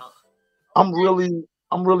I'm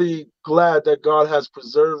really glad that God has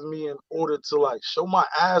preserved me in order to like show my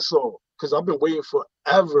ass off, because I've been waiting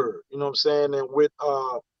forever, you know what I'm saying? And with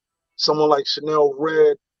someone like Chanel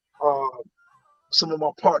Red, some of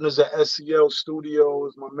my partners at SCL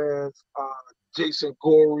Studios, my man Jason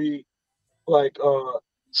Gorey, like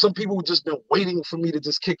some people have just been waiting for me to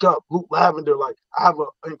just kick up. Luke Lavender, like I have an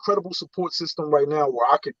incredible support system right now where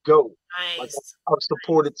I could go. Nice. Like, I've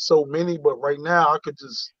supported so many, but right now I could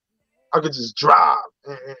just drive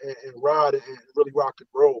and ride and really rock and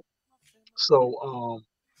roll. So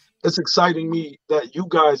it's exciting me that you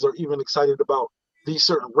guys are even excited about these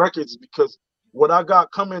certain records, because what I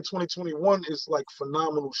got coming in 2021 is like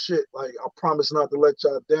phenomenal shit. Like I promise not to let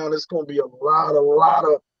y'all down. It's gonna be a lot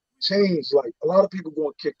of change. Like a lot of people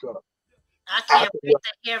gonna kick up. I can't wait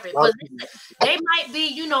to hear it. But they might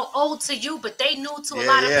be, old to you, but they new to a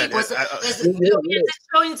lot of people. There's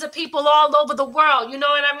millions of people all over the world. You know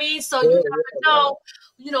what I mean? So you never know,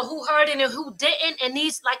 who heard it and who didn't. And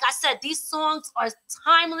these, like I said, these songs are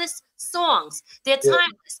timeless songs. They're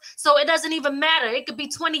timeless. So it doesn't even matter. It could be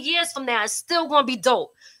 20 years from now. It's still going to be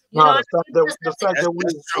dope. The fact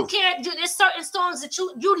that you can't do. There's certain songs that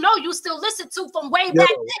you still listen to from way back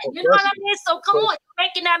then. You know what I mean? So come on, you're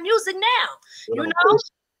making that music now.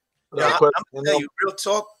 I'm telling you, real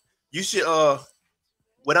talk. You should.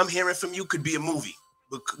 What I'm hearing from you could be a movie,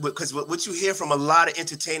 because what you hear from a lot of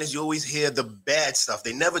entertainers, you always hear the bad stuff.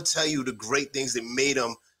 They never tell you the great things that made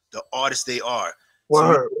them the artists they are.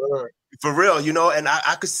 Word. For real, and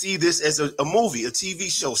I could see this as a movie, a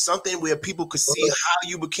TV show, something where people could see how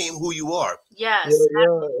you became who you are. Yes.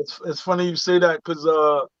 Yeah. It's funny you say that, because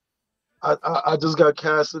I just got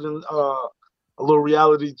casted in a little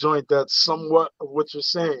reality joint that's somewhat of what you're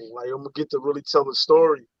saying. Like I'm gonna get to really tell the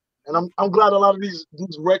story, and I'm glad a lot of these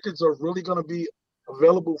records are really gonna be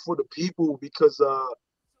available for the people, because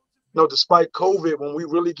despite COVID, when we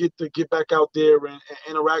really get back out there and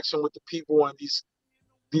interaction with the people and these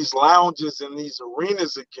lounges and these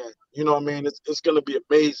arenas again, you know what I mean? It's going to be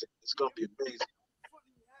amazing. It's going to be amazing.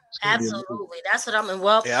 Absolutely. That's what I'm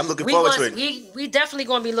looking forward to it. We definitely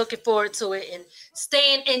going to be looking forward to it and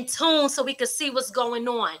staying in tune so we can see what's going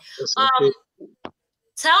on.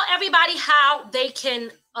 Tell everybody how they can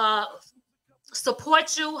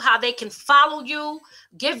support you, how they can follow you,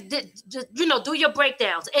 do your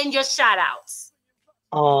breakdowns and your shout outs.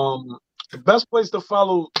 The best place to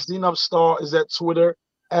follow Zenub Star is at Twitter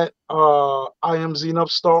at I am Zenub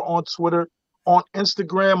Star on Twitter. On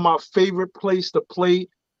Instagram, my favorite place to play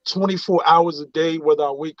 24 hours a day, whether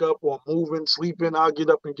I wake up or I'm moving, sleeping, I'll get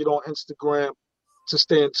up and get on Instagram to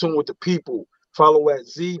stay in tune with the people. Follow at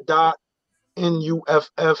z.nuff.starr.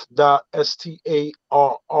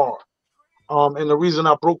 And the reason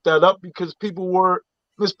I broke that up because people were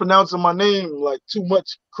mispronouncing my name like too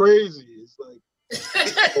much crazy. It's like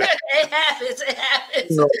it happens. It happens.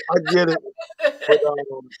 You know, I get it.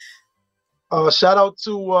 But, shout out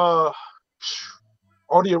to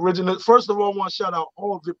all the original. First of all, I want to shout out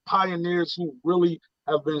all of the pioneers who really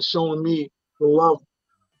have been showing me the love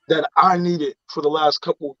that I needed for the last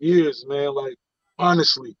couple of years, man. Like,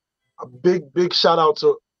 honestly, a big shout out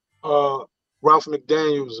to Ralph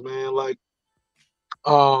McDaniels, man. Like,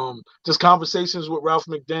 just conversations with Ralph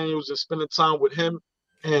McDaniels and spending time with him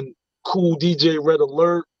and Cool DJ Red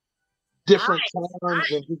Alert, different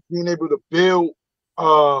times, and just being able to build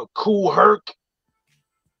Cool Herc,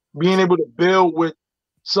 being able to build with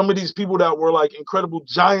some of these people that were like incredible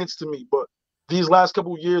giants to me. But these last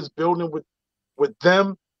couple of years building with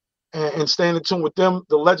them and staying in tune with them,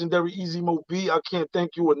 the legendary Easy Mo B, I can't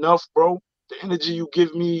thank you enough, bro. The energy you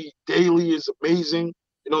give me daily is amazing.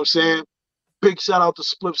 You know what I'm saying? Big shout out to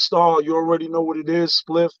Spliff Star. You already know what it is,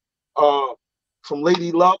 Spliff. From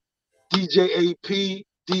Lady Luck, DJ AP,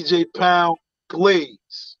 DJ Pound,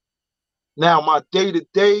 Blaze. Now, my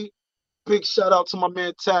day-to-day, big shout out to my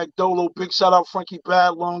man Tag Dolo. Big shout out Frankie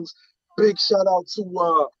Bad Lungs. Big shout out to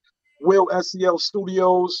Will SEL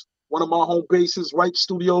Studios, one of my home bases. Ripe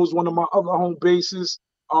Studios, one of my other home bases.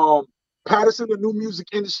 Patterson, the new music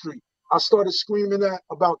industry. I started screaming that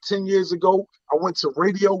about 10 years ago. I went to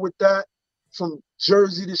radio with that. From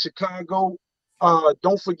Jersey to Chicago.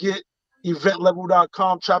 Don't forget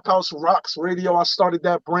eventlevel.com, Trap House Rocks Radio. I started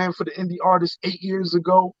that brand for the indie artists 8 years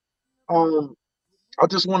ago. I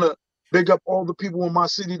just want to big up all the people in my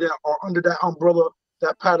city that are under that umbrella,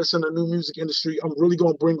 that Patterson, the new music industry. I'm really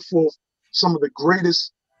going to bring forth some of the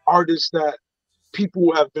greatest artists that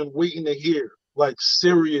people have been waiting to hear, like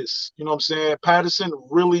serious. You know what I'm saying? Patterson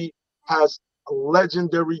really has a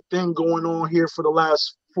legendary thing going on here for the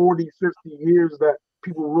last 40, 50 years that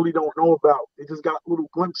people really don't know about. They just got little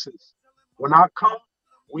glimpses. When I come,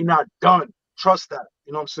 we not done. Trust that.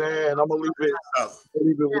 You know what I'm saying? I'm gonna leave it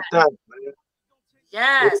with that, man.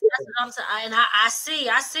 Yes, that's what I'm saying. And I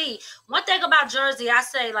see. One thing about Jersey, I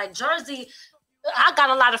say, like, Jersey, I got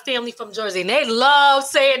a lot of family from Jersey, and they love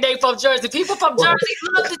saying they from Jersey. People from Jersey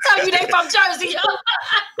love to tell you they from Jersey.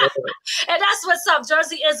 And that's what's up.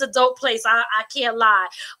 Jersey is a dope place. I can't lie.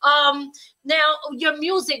 Now, your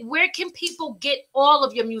music, where can people get all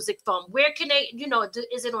of your music from? Where can they,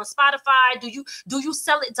 is it on Spotify? Do you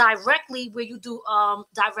sell it directly where you do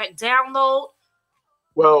direct download?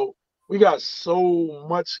 Well, we got so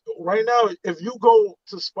much right now. If you go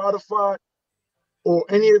to Spotify or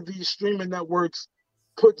any of these streaming networks,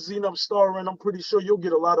 put Zenub Star in, I'm pretty sure you'll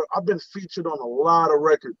get a lot of, I've been featured on a lot of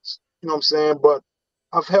records, you know what I'm saying? But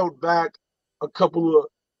I've held back a couple of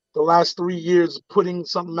the last 3 years putting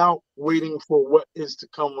something out, waiting for what is to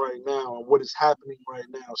come right now and what is happening right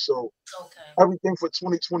now. So everything for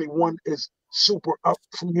 2021 is super up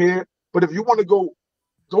from here. But if you want to go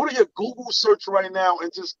to your Google search right now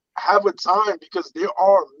and just have a time, because there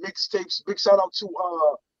are mixtapes. Big shout out to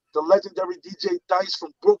the legendary DJ Dice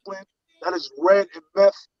from Brooklyn. That is Red and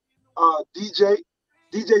Meth DJ.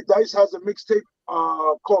 DJ Dice has a mixtape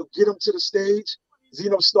called Get 'Em to the Stage.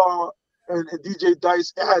 Zenub Star and DJ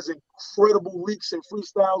Dice. It has incredible leaks and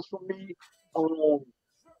freestyles from me.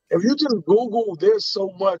 If you just Google, there's so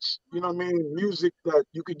much, music that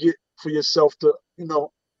you could get for yourself to,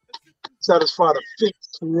 satisfy the fix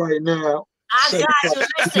right now. I got you.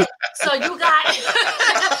 Listen, so you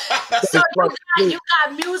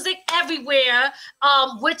got music everywhere,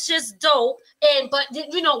 which is dope. But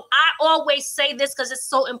I always say this because it's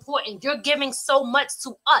so important. You're giving so much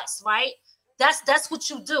to us, right? That's what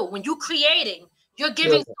you do when you're creating. You're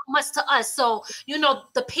giving so much to us. So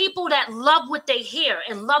the people that love what they hear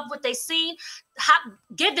and love what they see,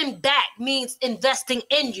 giving back means investing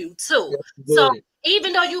in you too. Yes, so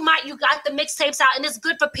even though you got the mixtapes out, and it's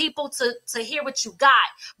good for people to hear what you got,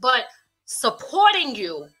 but supporting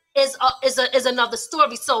you is another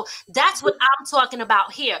story. So that's what I'm talking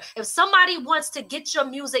about here. If somebody wants to get your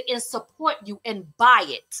music and support you and buy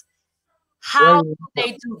it, how do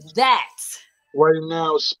they do that? Right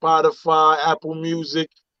now, Spotify, Apple Music,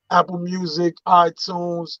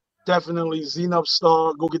 iTunes, definitely Zenub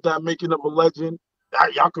Star. Go get that Making of a Legend.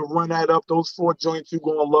 Y'all can run that up. Those 4 joints you're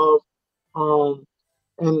gonna love.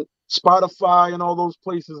 And Spotify and all those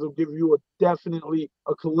places will give you definitely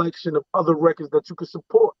a collection of other records that you can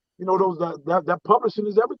support. you know, those that publishing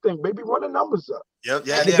is everything. Baby, run the numbers up. Yep,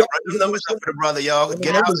 yeah. Run the numbers up for the brother, y'all.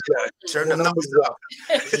 Get out there. Turn the numbers up.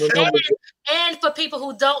 And for people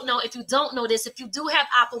who don't know, if you don't know this, if you do have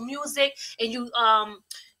Apple Music and you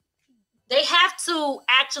they have to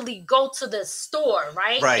actually go to the store,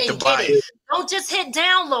 right? Right, and to buy it. Don't just hit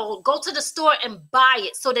download. Go to the store and buy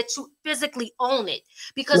it so that you physically own it.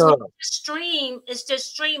 Because when you stream, it's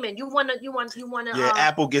just streaming. You wanna. Yeah,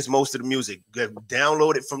 Apple gets most of the music.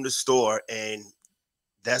 Download it from the store, and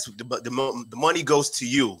that's the money goes to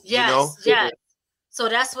you. Yes, you know? Yes. So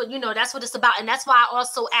that's what that's what it's about, and that's why I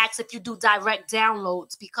also ask if you do direct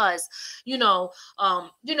downloads, because the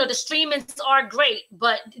streamings are great,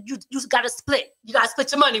 but you got to split. You got to split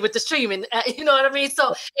your money with the streaming. You know what I mean?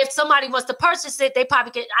 So if somebody wants to purchase it, they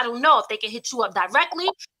probably can. I don't know if they can hit you up directly,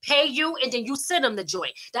 pay you, and then you send them the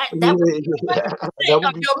joint. That would be your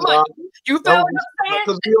money. You feel what I'm saying?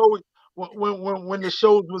 Because we always. When the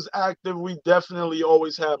shows was active, we definitely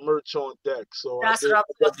always had merch on deck. So that's what I'm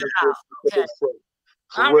talking about. Okay.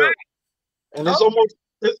 For real. And it's almost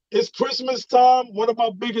it's Christmas time. One of my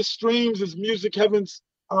biggest streams is Music Heaven's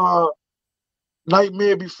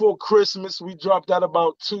Nightmare Before Christmas. We dropped that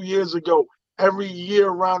about 2 years ago. Every year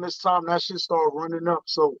around this time, that shit start running up.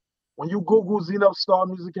 So when you Google Zenith Star,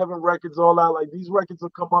 Music Heaven Records, all that, like these records will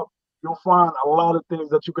come up, you'll find a lot of things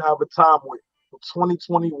that you can have a time with. For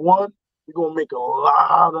 2021, we're gonna make a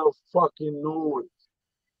lot of fucking noise.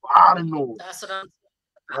 A lot of noise. That's what I'm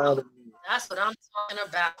talking about. That's what I'm talking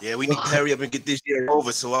about. Yeah, we need to hurry up and get this year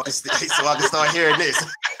over so I can start hearing this. So,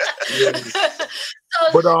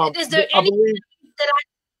 but is there anything that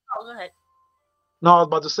go ahead. No, I was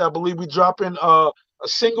about to say, I believe we dropping a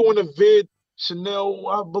single in a vid, Chanel,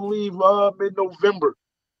 I believe mid-November,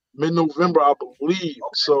 I believe.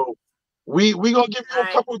 So we gonna give you a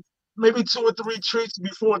couple, maybe 2 or 3 treats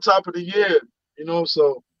before top of the year,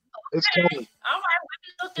 so it's coming. All right,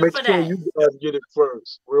 we're looking Make for sure that. You guys get it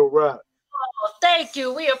first. Real rap. Oh, thank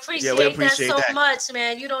you. We appreciate that so much,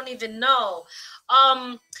 man. You don't even know.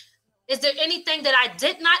 Is there anything that I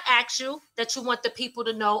did not ask you that you want the people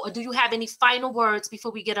to know, or do you have any final words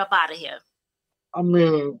before we get up out of here? I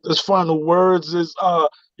mean, this final words is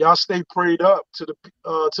y'all stay prayed up to the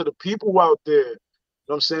people out there. You know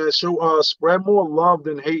what I'm saying? Show spread more love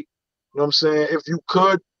than hate. You know what I'm saying? If you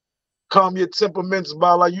could calm your temperaments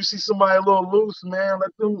by, like, you see somebody a little loose, man,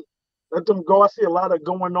 let them go. I see a lot of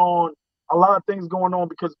things going on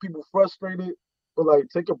because people frustrated, but like,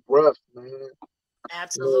 take a breath, man.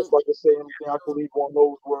 Absolutely. If I can say anything, I can leave on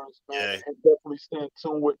those words, man. Yeah. And definitely stay in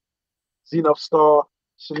tune with Zenith Star,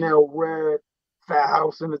 Chanel Red, Fat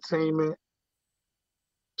House Entertainment.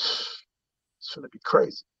 It's gonna be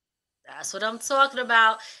crazy. That's what I'm talking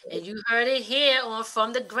about. And you heard it here on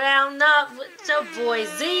From the Ground Up with your boy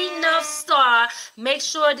Zenith Star. Make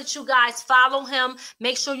sure that you guys follow him.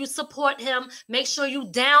 Make sure you support him. Make sure you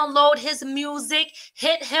download his music.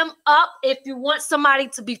 Hit him up if you want somebody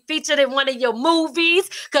to be featured in one of your movies,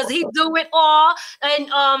 because he do it all.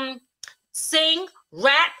 And sing,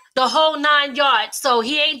 rap, the whole 9 yards. So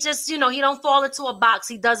he ain't just, he don't fall into a box.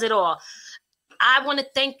 He does it all. I want to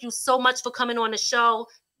thank you so much for coming on the show.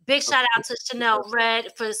 Big shout out to Chanel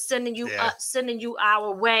Red for sending you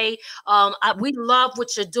our way. We love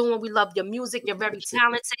what you're doing. We love your music. You're very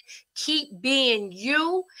talented. Keep being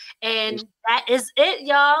you. And that is it,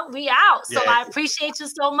 y'all. We out. So I appreciate you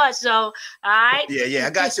so much, though. All right. Yeah. I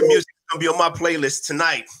got your music. It's gonna be on my playlist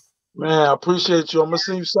tonight. Man, I appreciate you. I'm gonna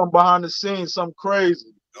see you something behind the scenes, something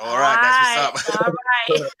crazy. All right, that's what's up.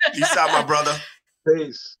 All right. Peace out, my brother.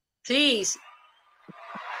 Peace. Peace.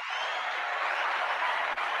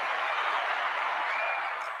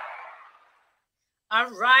 All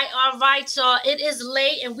right, y'all. It is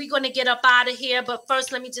late and we're going to get up out of here. But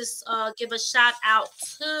first, let me just give a shout out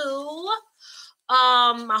to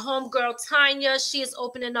my homegirl, Tanya. She is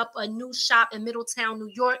opening up a new shop in Middletown, New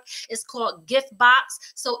York. It's called Gift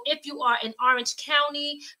Box. So if you are in Orange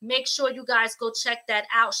County, make sure you guys go check that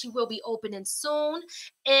out. She will be opening soon.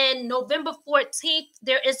 And November 14th,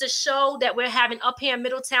 there is a show that we're having up here in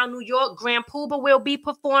Middletown, New York. Grand Pooba will be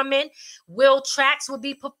performing. Will Trax will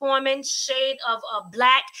be performing. Shade of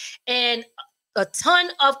Black. And a ton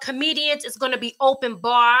of comedians. It's going to be open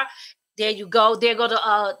bar. There you go. They go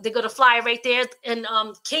to fly right there. And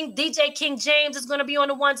DJ King James is going to be on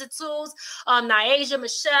the ones and twos. Niaja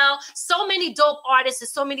Michelle. So many dope artists and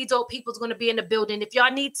so many dope people is going to be in the building. If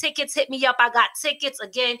y'all need tickets, hit me up. I got tickets.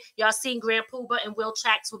 Again, y'all seen Grand Pooba and Will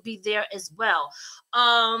Trax will be there as well.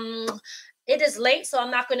 it is late, so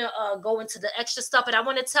I'm not going to go into the extra stuff, but I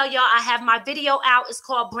want to tell y'all I have my video out. It's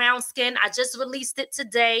called Brown Skin. I just released it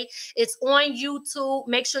today. It's on YouTube.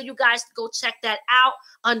 Make sure you guys go check that out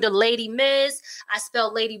under Lady Miz. I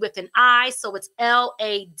spell lady with an I, so it's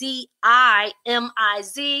Ladiimiz.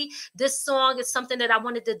 This song is something that I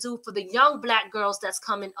wanted to do for the young Black girls that's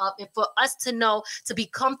coming up, and for us to know to be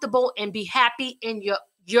comfortable and be happy in your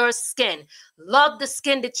skin. Love the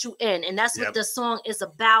skin that you in, and that's what the song is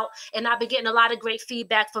about. And I've been getting a lot of great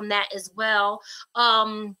feedback from that as well.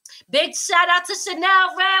 Big shout out to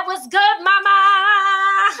Chanel Red. What's good, mama?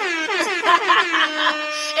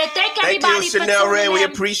 And thank everybody for Chanel Red. We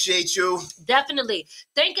appreciate you. Definitely.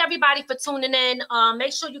 Thank everybody for tuning in.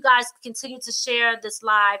 Make sure you guys continue to share this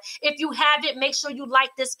live. If you haven't, make sure you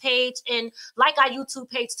like this page and like our YouTube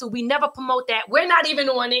page too. We never promote that. We're not even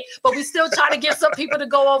on it, but we still try to get some people to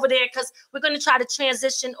go over there because we're going to try to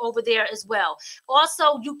transition over there as well.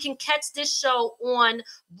 Also, you can catch this show on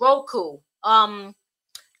Roku.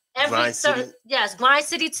 Grind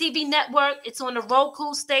City TV Network. It's on the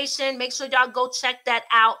Roku station. Make sure y'all go check that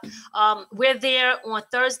out. We're there on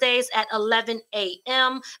Thursdays at 11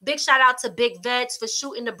 a.m. Big shout out to Big Veg for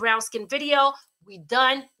shooting the brown skin video. We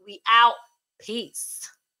done. We out. Peace.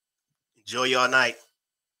 Enjoy your night.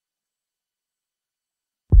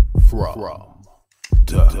 From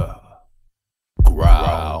the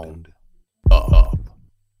ground up.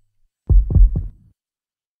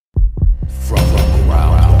 From the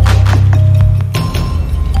ground up.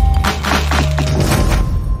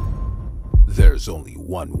 There's only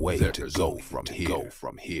one way to go from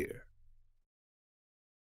here.